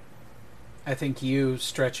 I think you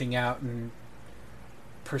stretching out and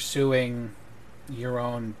pursuing your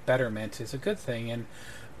own betterment is a good thing, and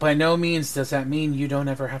by no means does that mean you don't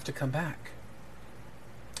ever have to come back.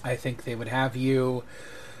 I think they would have you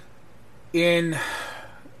in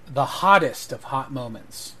the hottest of hot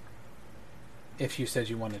moments if you said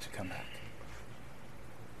you wanted to come back.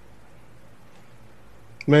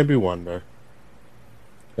 Maybe one day.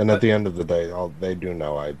 And at But, the end of the day, all they do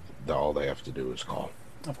know all they have to do is call.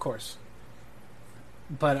 of course.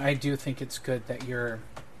 But I do think it's good that you're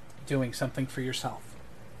doing something for yourself.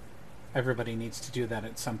 Everybody needs to do that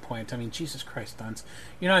at some point. I mean, Jesus Christ, Duns.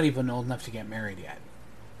 You're not even old enough to get married yet.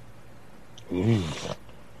 Oof.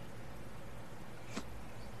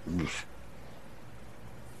 Oof.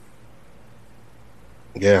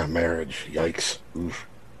 Yeah, marriage. Yikes. Oof.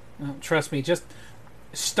 Well, trust me, just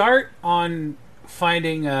start on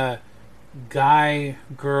finding a guy,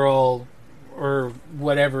 girl, or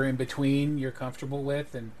whatever in between you're comfortable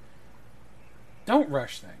with, and don't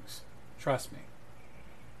rush things. Trust me.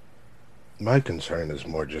 My concern is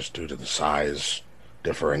more just due to the size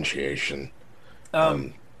differentiation.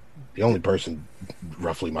 Um, Um, the only person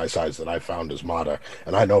roughly my size that I found is Mata,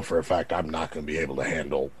 and I know for a fact I'm not going to be able to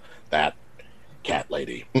handle that cat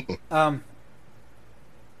lady. um,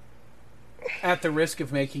 at the risk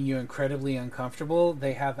of making you incredibly uncomfortable,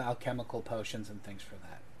 they have alchemical potions and things for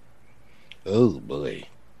that. Oh boy.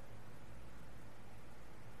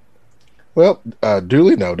 Well,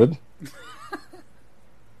 duly noted.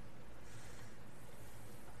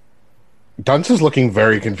 Dunce is looking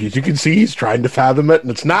very confused. You can see he's trying to fathom it, and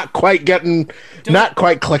it's not quite not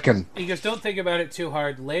quite clicking. He goes, don't think about it too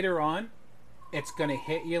hard. Later on, it's going to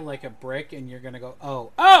hit you like a brick, and you're going to go,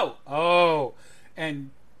 oh, oh, oh.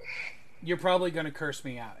 And you're probably going to curse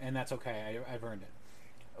me out, and that's okay. I've earned it.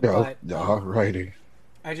 Oh, But alrighty.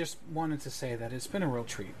 I just wanted to say that it's been a real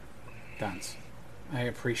treat, Dunce. I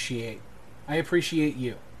appreciate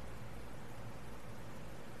you.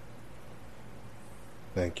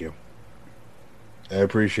 Thank you. I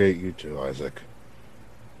appreciate you too, Isaac.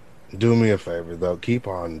 Do me a favor, though. Keep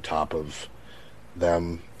on top of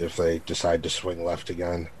them if they decide to swing left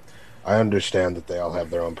again. I understand that they all have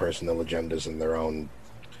their own personal agendas and their own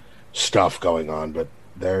stuff going on, but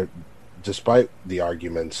they're, despite the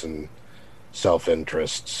arguments and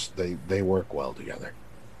self-interests, they work well together.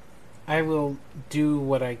 I will do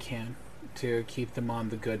what I can to keep them on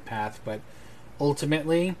the good path, but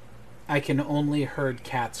ultimately, I can only herd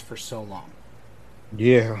cats for so long.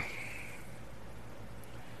 Yeah.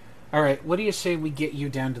 All right, what do you say we get you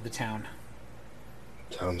down to the town?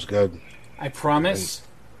 Sounds good. I promise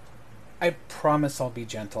I'll be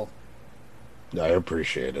gentle. I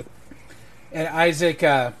appreciate it. And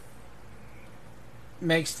Isaac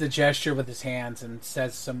makes the gesture with his hands and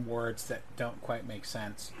says some words that don't quite make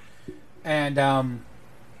sense. And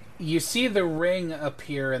you see the ring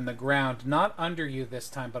appear in the ground, not under you this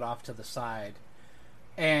time, but off to the side.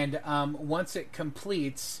 And once it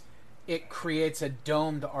completes, it creates a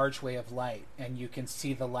domed archway of light, and you can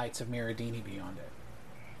see the lights of Miradini beyond it.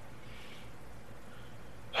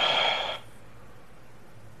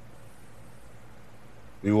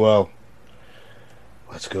 Be well.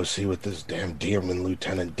 Let's go see what this damn Dearman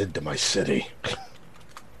lieutenant did to my city.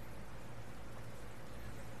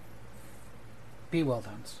 Be well,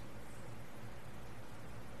 Dunce.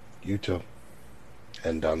 You too.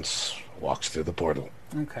 And Dunce walks through the portal.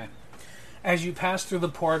 Okay. As you pass through the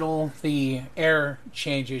portal, the air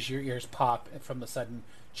changes, your ears pop from the sudden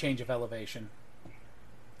change of elevation.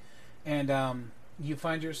 And you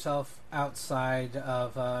find yourself outside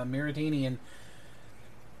of Miradini, and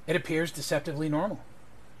it appears deceptively normal.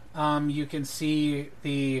 You can see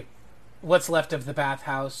what's left of the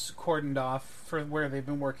bathhouse cordoned off for where they've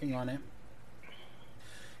been working on it.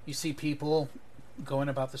 You see people going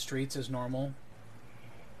about the streets as normal.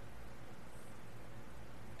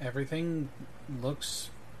 Everything looks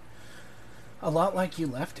a lot like you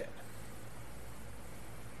left it.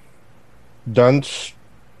 Dunce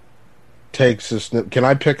takes a snip. Can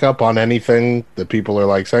I pick up on anything that people are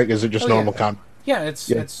like saying? Is it just normal Yeah,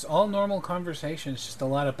 it's all normal conversation. It's just a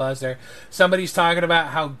lot of buzz there. Somebody's talking about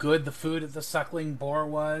how good the food at the Suckling Boar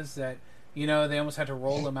was, that, they almost had to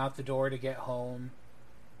roll him out the door to get home.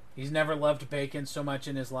 He's never loved bacon so much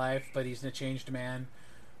in his life, but he's a changed man.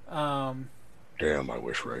 Damn, I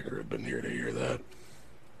wish Riker had been here to hear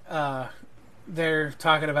that. They're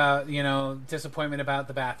talking about, disappointment about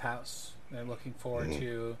the bathhouse. They're looking forward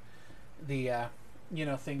to the,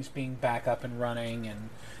 things being back up and running, and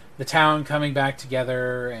the town coming back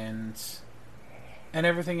together, and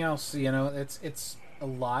everything else. It's a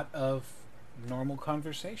lot of normal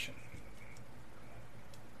conversation.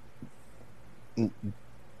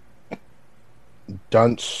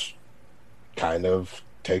 Dunce kind of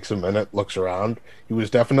takes a minute, looks around. He was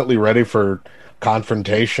definitely ready for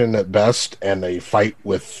confrontation at best and a fight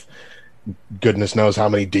with goodness knows how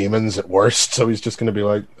many demons at worst. So he's just going to be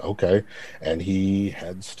like, okay. And he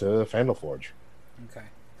heads to Fandleforge. Okay.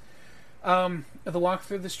 The walk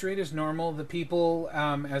through the street is normal. The people,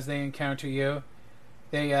 as they encounter you,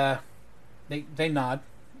 they nod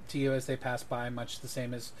to you as they pass by, much the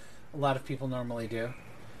same as a lot of people normally do.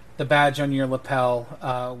 The badge on your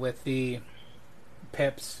lapel with the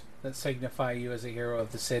pips that signify you as a hero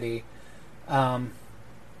of the city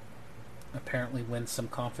apparently wins some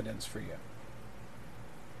confidence for you.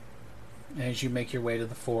 And as you make your way to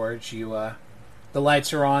the forge, the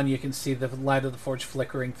lights are on. You can see the light of the forge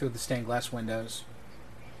flickering through the stained glass windows.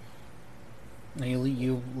 And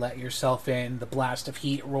you let yourself in. The blast of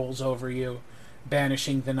heat rolls over you,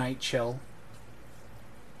 banishing the night chill.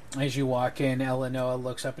 As you walk in, Eleanor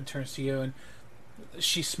looks up and turns to you, and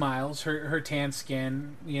she smiles. Her tan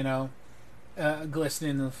skin,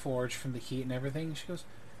 glistening in the forge from the heat and everything. She goes,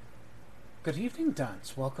 "Good evening,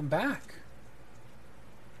 Dunce. Welcome back."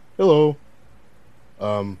 Hello.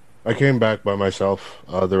 I came back by myself.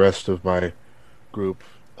 The rest of my group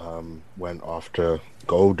went off to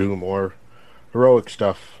go do more heroic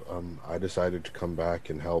stuff. I decided to come back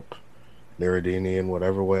and help Miradini in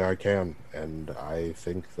whatever way I can, and I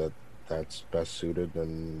think that's best suited,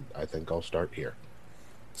 and I think I'll start here.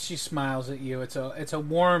 She smiles at you. It's a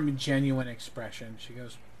warm, genuine expression. She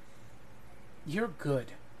goes, "You're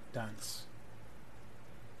good, Dunce.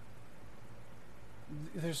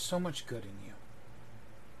 There's so much good in you.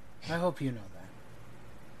 I hope you know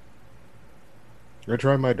that." I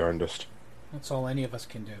try my darndest. That's all any of us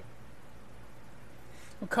can do.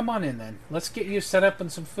 Well, come on in then. Let's get you set up on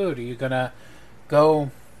some food. Are you gonna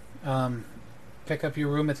go pick up your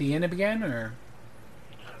room at the inn again, or?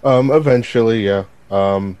 Eventually, yeah.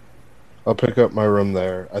 I'll pick up my room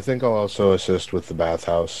there. I think I'll also assist with the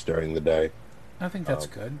bathhouse during the day. I think that's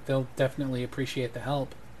Um, good. They'll definitely appreciate the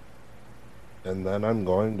help. and then I'm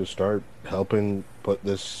going to start helping put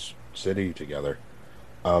this city together.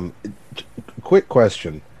 Um, quick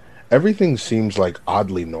question. Everything seems like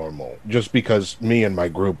oddly normal just because me and my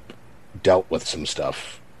group dealt with some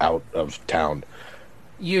stuff out of town.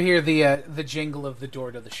 You hear the jingle of the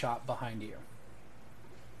door to the shop behind you.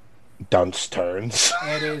 Dunce turns.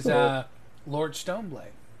 It is Lord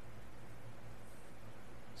Stoneblade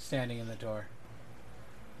standing in the door.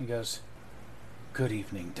 He goes, "Good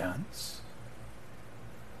evening, Dunce.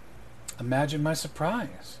 Imagine my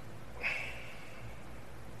surprise."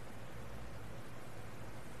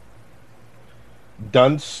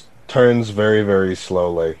 Dunce turns very, very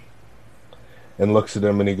slowly and looks at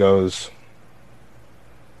him and he goes,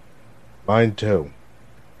 "Mine too."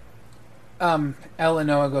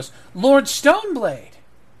 Eleanor goes, "Lord Stoneblade!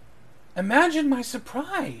 Imagine my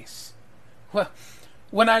surprise. Well,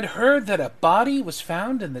 when I'd heard that a body was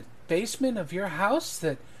found in the basement of your house,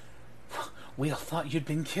 that we all thought you'd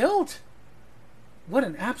been killed. What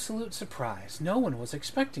an absolute surprise. No one was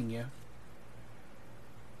expecting you."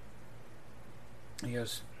 He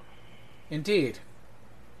goes, "Indeed.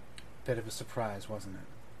 Bit of a surprise, wasn't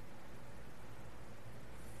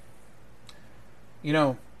it? You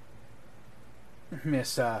know,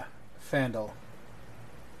 Miss Fandel."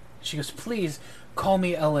 She goes, "Please call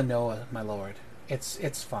me Eleanor, my lord.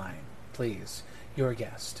 It's fine. Please, you're a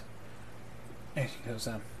guest." And he goes,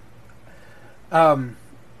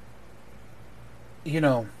 you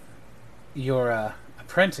know, your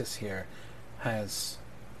apprentice here has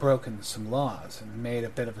broken some laws and made a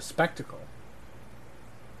bit of a spectacle.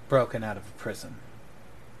 Broken out of a prison,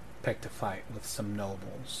 picked a fight with some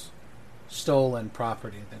nobles, stolen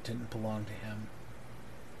property that didn't belong to him."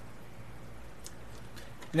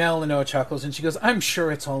 Now Eleanor chuckles and she goes, "I'm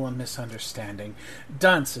sure it's all a misunderstanding.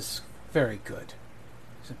 Dunce is very good.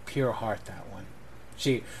 He's a pure heart, that one."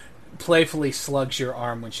 She playfully slugs your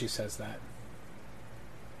arm when she says that.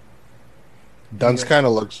 Dunce kind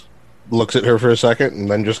of looks at her for a second and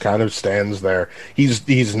then just kind of stands there.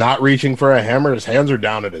 He's not reaching for a hammer. His hands are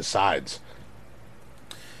down at his sides.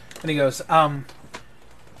 And he goes, "I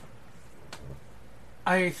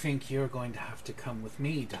think you're going to have to come with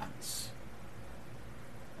me, Dunce.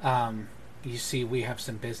 You see, we have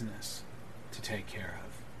some business to take care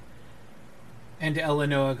of." And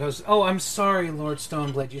Eleanor goes, "Oh, I'm sorry, Lord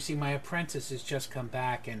Stoneblade. You see, my apprentice has just come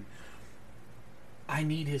back, and I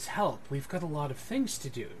need his help. We've got a lot of things to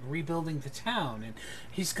do, rebuilding the town, and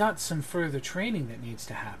he's got some further training that needs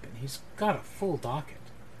to happen. He's got a full docket."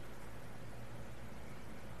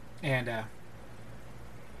 And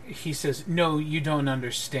he says, "No, you don't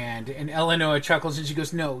understand." And Eleanor chuckles and she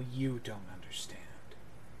goes, "No, you don't understand."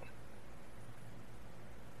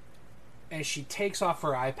 As she takes off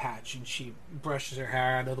her eye patch and she brushes her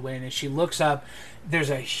hair out of the way, and as she looks up, there's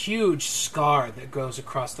a huge scar that goes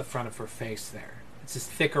across the front of her face there. It's as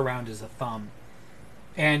thick around as a thumb.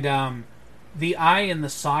 And the eye in the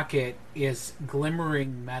socket is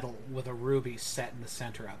glimmering metal with a ruby set in the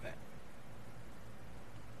center of it.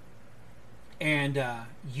 And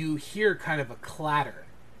you hear kind of a clatter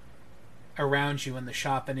around you in the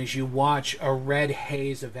shop, and as you watch, a red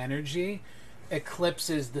haze of energy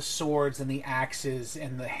eclipses the swords and the axes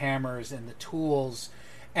and the hammers and the tools,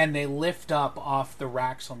 and they lift up off the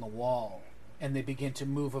racks on the wall, and they begin to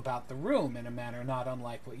move about the room in a manner not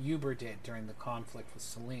unlike what Uber did during the conflict with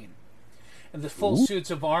Celine. And the full suits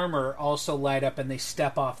of armor also light up, and they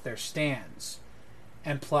step off their stands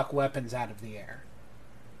and pluck weapons out of the air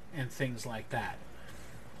and things like that.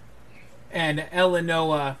 And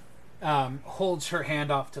Eleanor holds her hand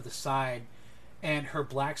off to the side, and her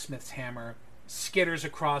blacksmith's hammer skitters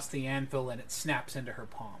across the anvil, and it snaps into her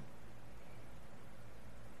palm.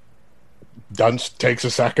 Dunce takes a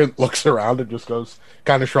second, looks around, and just goes,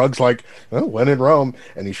 kind of shrugs like, "Well, when in Rome,"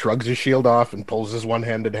 and he shrugs his shield off and pulls his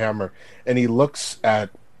one-handed hammer, and he looks at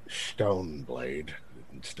Stoneblade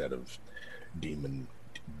instead of demon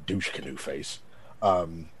douche canoe face,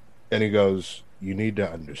 and he goes, "You need to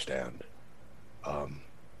understand.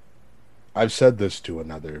 I've said this to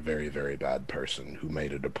another very, very bad person who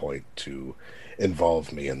made it a point to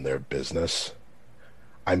involve me in their business.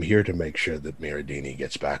 I'm here to make sure that Miradini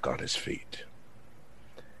gets back on his feet.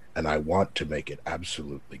 And I want to make it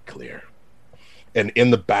absolutely clear." And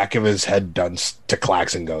in the back of his head, Dunce to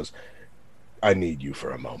Claxon goes, "I need you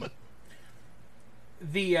for a moment."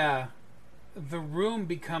 The room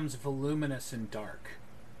becomes voluminous and dark.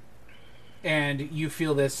 and you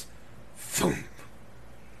feel this thump,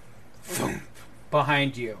 thump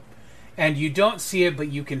behind you. And you don't see it,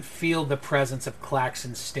 but you can feel the presence of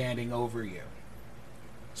Klaxon standing over you.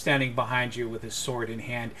 Standing behind you with his sword in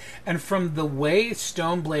hand. And from the way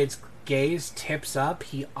Stoneblade's gaze tips up,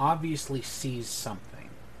 he obviously sees something.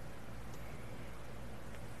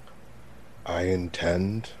 I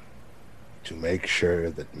intend to make sure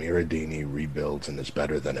that Miradini rebuilds and is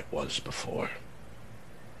better than it was before.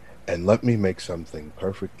 And let me make something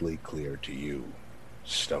perfectly clear to you,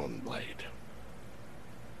 Stoneblade.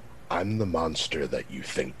 I'm the monster that you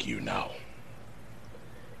think you know.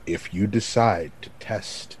 If you decide to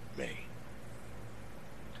test me,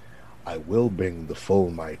 I will bring the full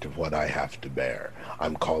might of what I have to bear.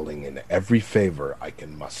 I'm calling in every favor I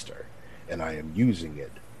can muster, and I am using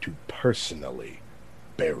it to personally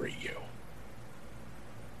bury you.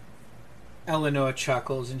 Eleanor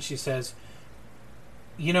chuckles and she says,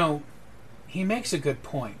 you know, he makes a good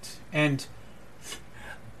point, and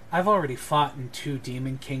I've already fought in 2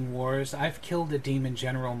 Demon King wars. I've killed a demon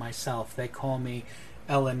general myself. They call me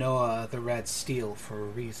Eleanor the Red Steel for a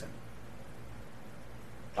reason.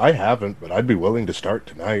 I haven't, but I'd be willing to start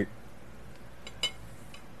tonight.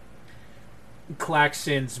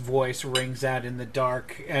 Klaxon's voice rings out in the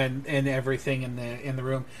dark and everything in the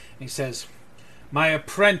room. And he says, my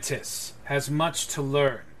apprentice has much to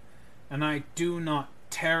learn, and I do not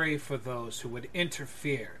tarry for those who would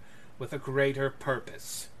interfere with a greater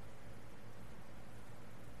purpose.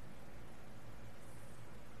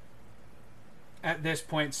 At this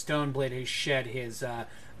point, Stoneblade has shed his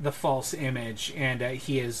the false image, and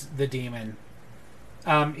he is the demon.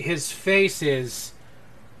 His face is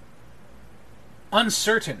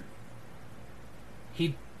uncertain.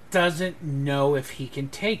 He doesn't know if he can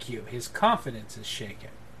take you. His confidence is shaken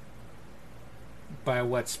by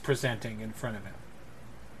what's presenting in front of him.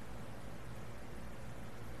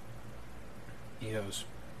 He goes,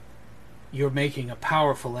 you're making a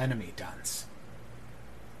powerful enemy, Dunce.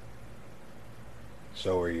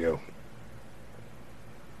 So are you.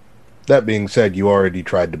 That being said, you already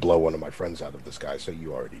tried to blow one of my friends out of the sky, so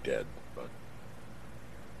you already did. But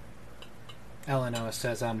Eleanor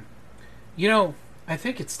says, you know, I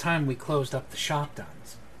think it's time we closed up the shop,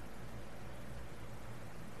 Duns.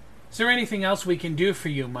 Is there anything else we can do for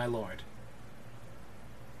you, my lord?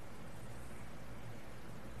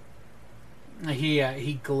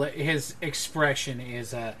 His expression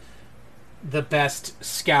is the best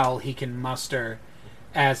scowl he can muster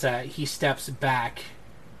as he steps back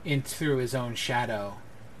in through his own shadow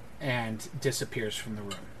and disappears from the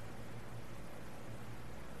room.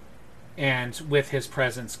 And with his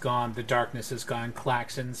presence gone, the darkness is gone.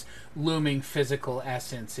 Klaxon's looming physical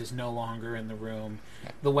essence is no longer in the room.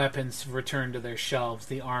 The weapons return to their shelves.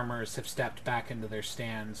 The armors have stepped back into their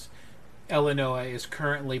stands. Eleanor is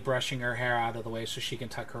currently brushing her hair out of the way so she can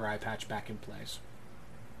tuck her eye patch back in place.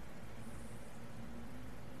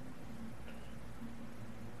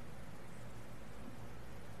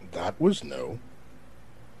 that was no.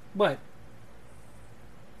 What?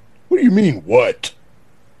 What do you mean, what?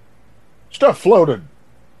 Stuff floated.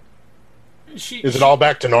 Is it all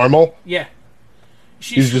back to normal? Yeah.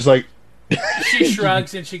 He's just like... She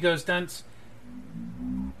shrugs and she goes, Dunce,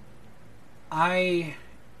 I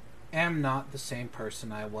am not the same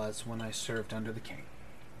person I was when I served under the king.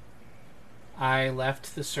 I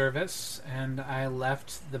left the service and I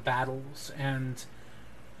left the battles, and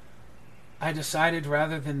I decided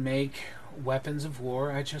rather than make weapons of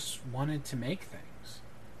war, I just wanted to make things.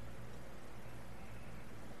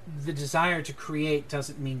 The desire to create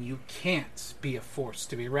doesn't mean you can't be a force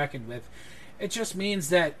to be reckoned with. It just means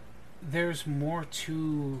that there's more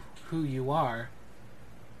to who you are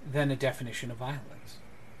than a definition of violence.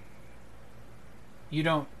 You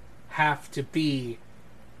don't have to be...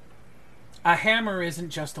 A hammer isn't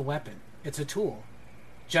just a weapon. It's a tool.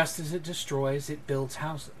 Just as it destroys, it builds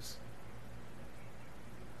houses.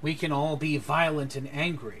 We can all be violent and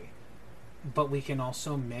angry, but we can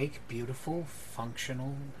also make beautiful,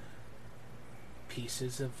 functional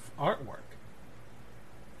pieces of artwork.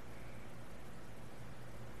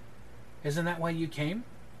 Isn't that why you came?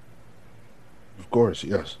 Of course,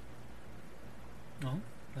 yes. Well,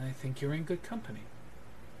 I think you're in good company.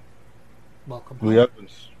 Welcome We home.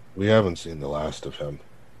 haven't seen the last of him.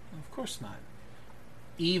 Of course not.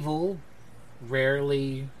 Evil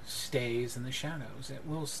rarely stays in the shadows. It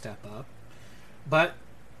will step up. But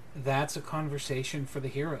that's a conversation for the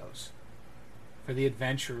heroes, for the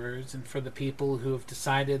adventurers, and for the people who have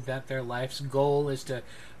decided that their life's goal is to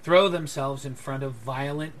throw themselves in front of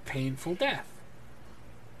violent, painful death.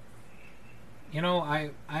 You know,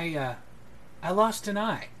 I lost an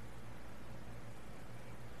eye.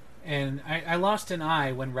 And I lost an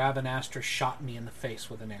eye when Rabanastra shot me in the face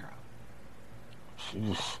with an arrow.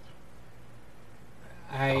 Oof.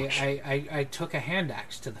 I took a hand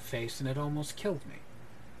axe to the face and it almost killed me.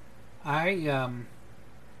 I've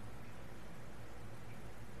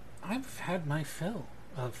had my fill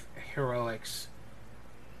of heroics.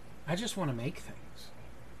 I just want to make things.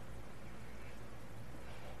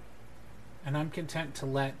 And I'm content to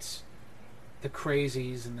let the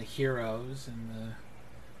crazies and the heroes and the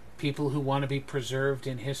people who want to be preserved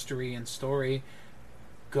in history and story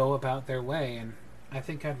go about their way. And I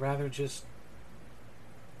think I'd rather just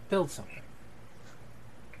build something.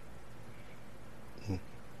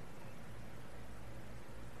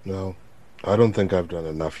 No, I don't think I've done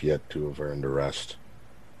enough yet to have earned a rest.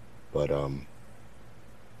 But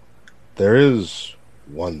there is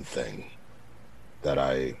one thing that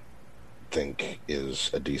I think is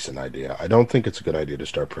a decent idea. I don't think it's a good idea to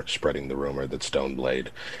start spreading the rumor that Stoneblade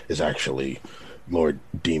is actually Lord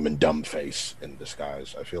Demon Dumbface in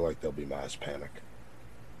disguise. I feel like there'll be mass panic.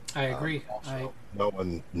 I agree. Also,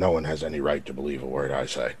 no one has any right to believe a word I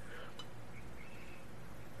say.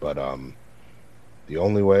 But the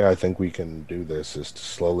only way I think we can do this is to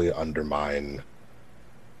slowly undermine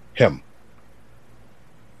him.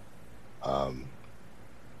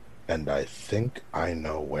 And I think I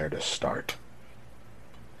know where to start.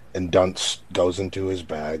 And Dunce goes into his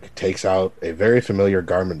bag, takes out a very familiar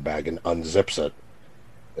garment bag and unzips it,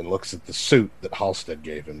 and looks at the suit that Halstead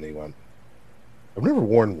gave him. And he went, I've never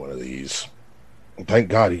worn one of these. And thank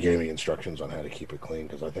God he gave me instructions on how to keep it clean,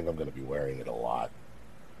 because I think I'm going to be wearing it a lot.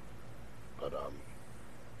 But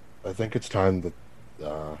I think it's time that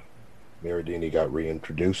Miradini got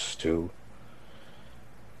reintroduced to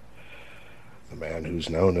the man who's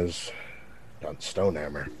known as Dunce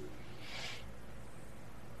Stonehammer.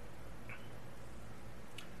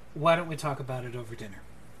 Why don't we talk about it over dinner?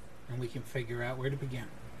 And we can figure out where to begin.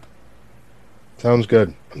 Sounds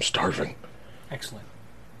good. I'm starving. Excellent.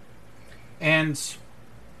 And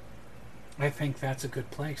I think that's a good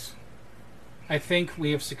place. I think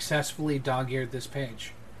we have successfully dog-eared this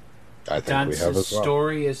page. I think we have as well.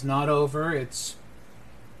 Story is not over. It's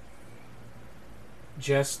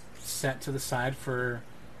just set to the side for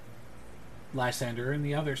Lysander and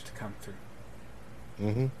the others to come through.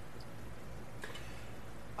 Mm-hmm.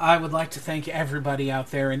 I would like to thank everybody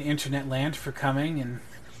out there in internet land for coming and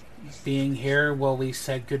being here while we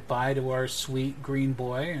said goodbye to our sweet green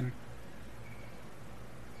boy and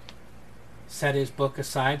set his book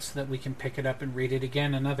aside so that we can pick it up and read it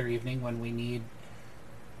again another evening when we need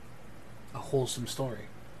a wholesome story.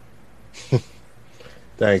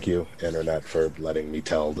 Thank you, Internet, for letting me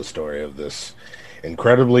tell the story of this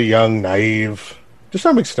incredibly young, naive, to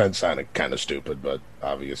some extent sounding kind of stupid, but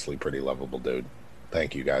obviously pretty lovable dude.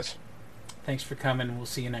 Thank you, guys. Thanks for coming. We'll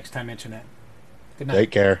see you next time, Internet. Good night.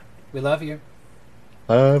 Take care. We love you.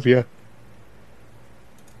 Love you.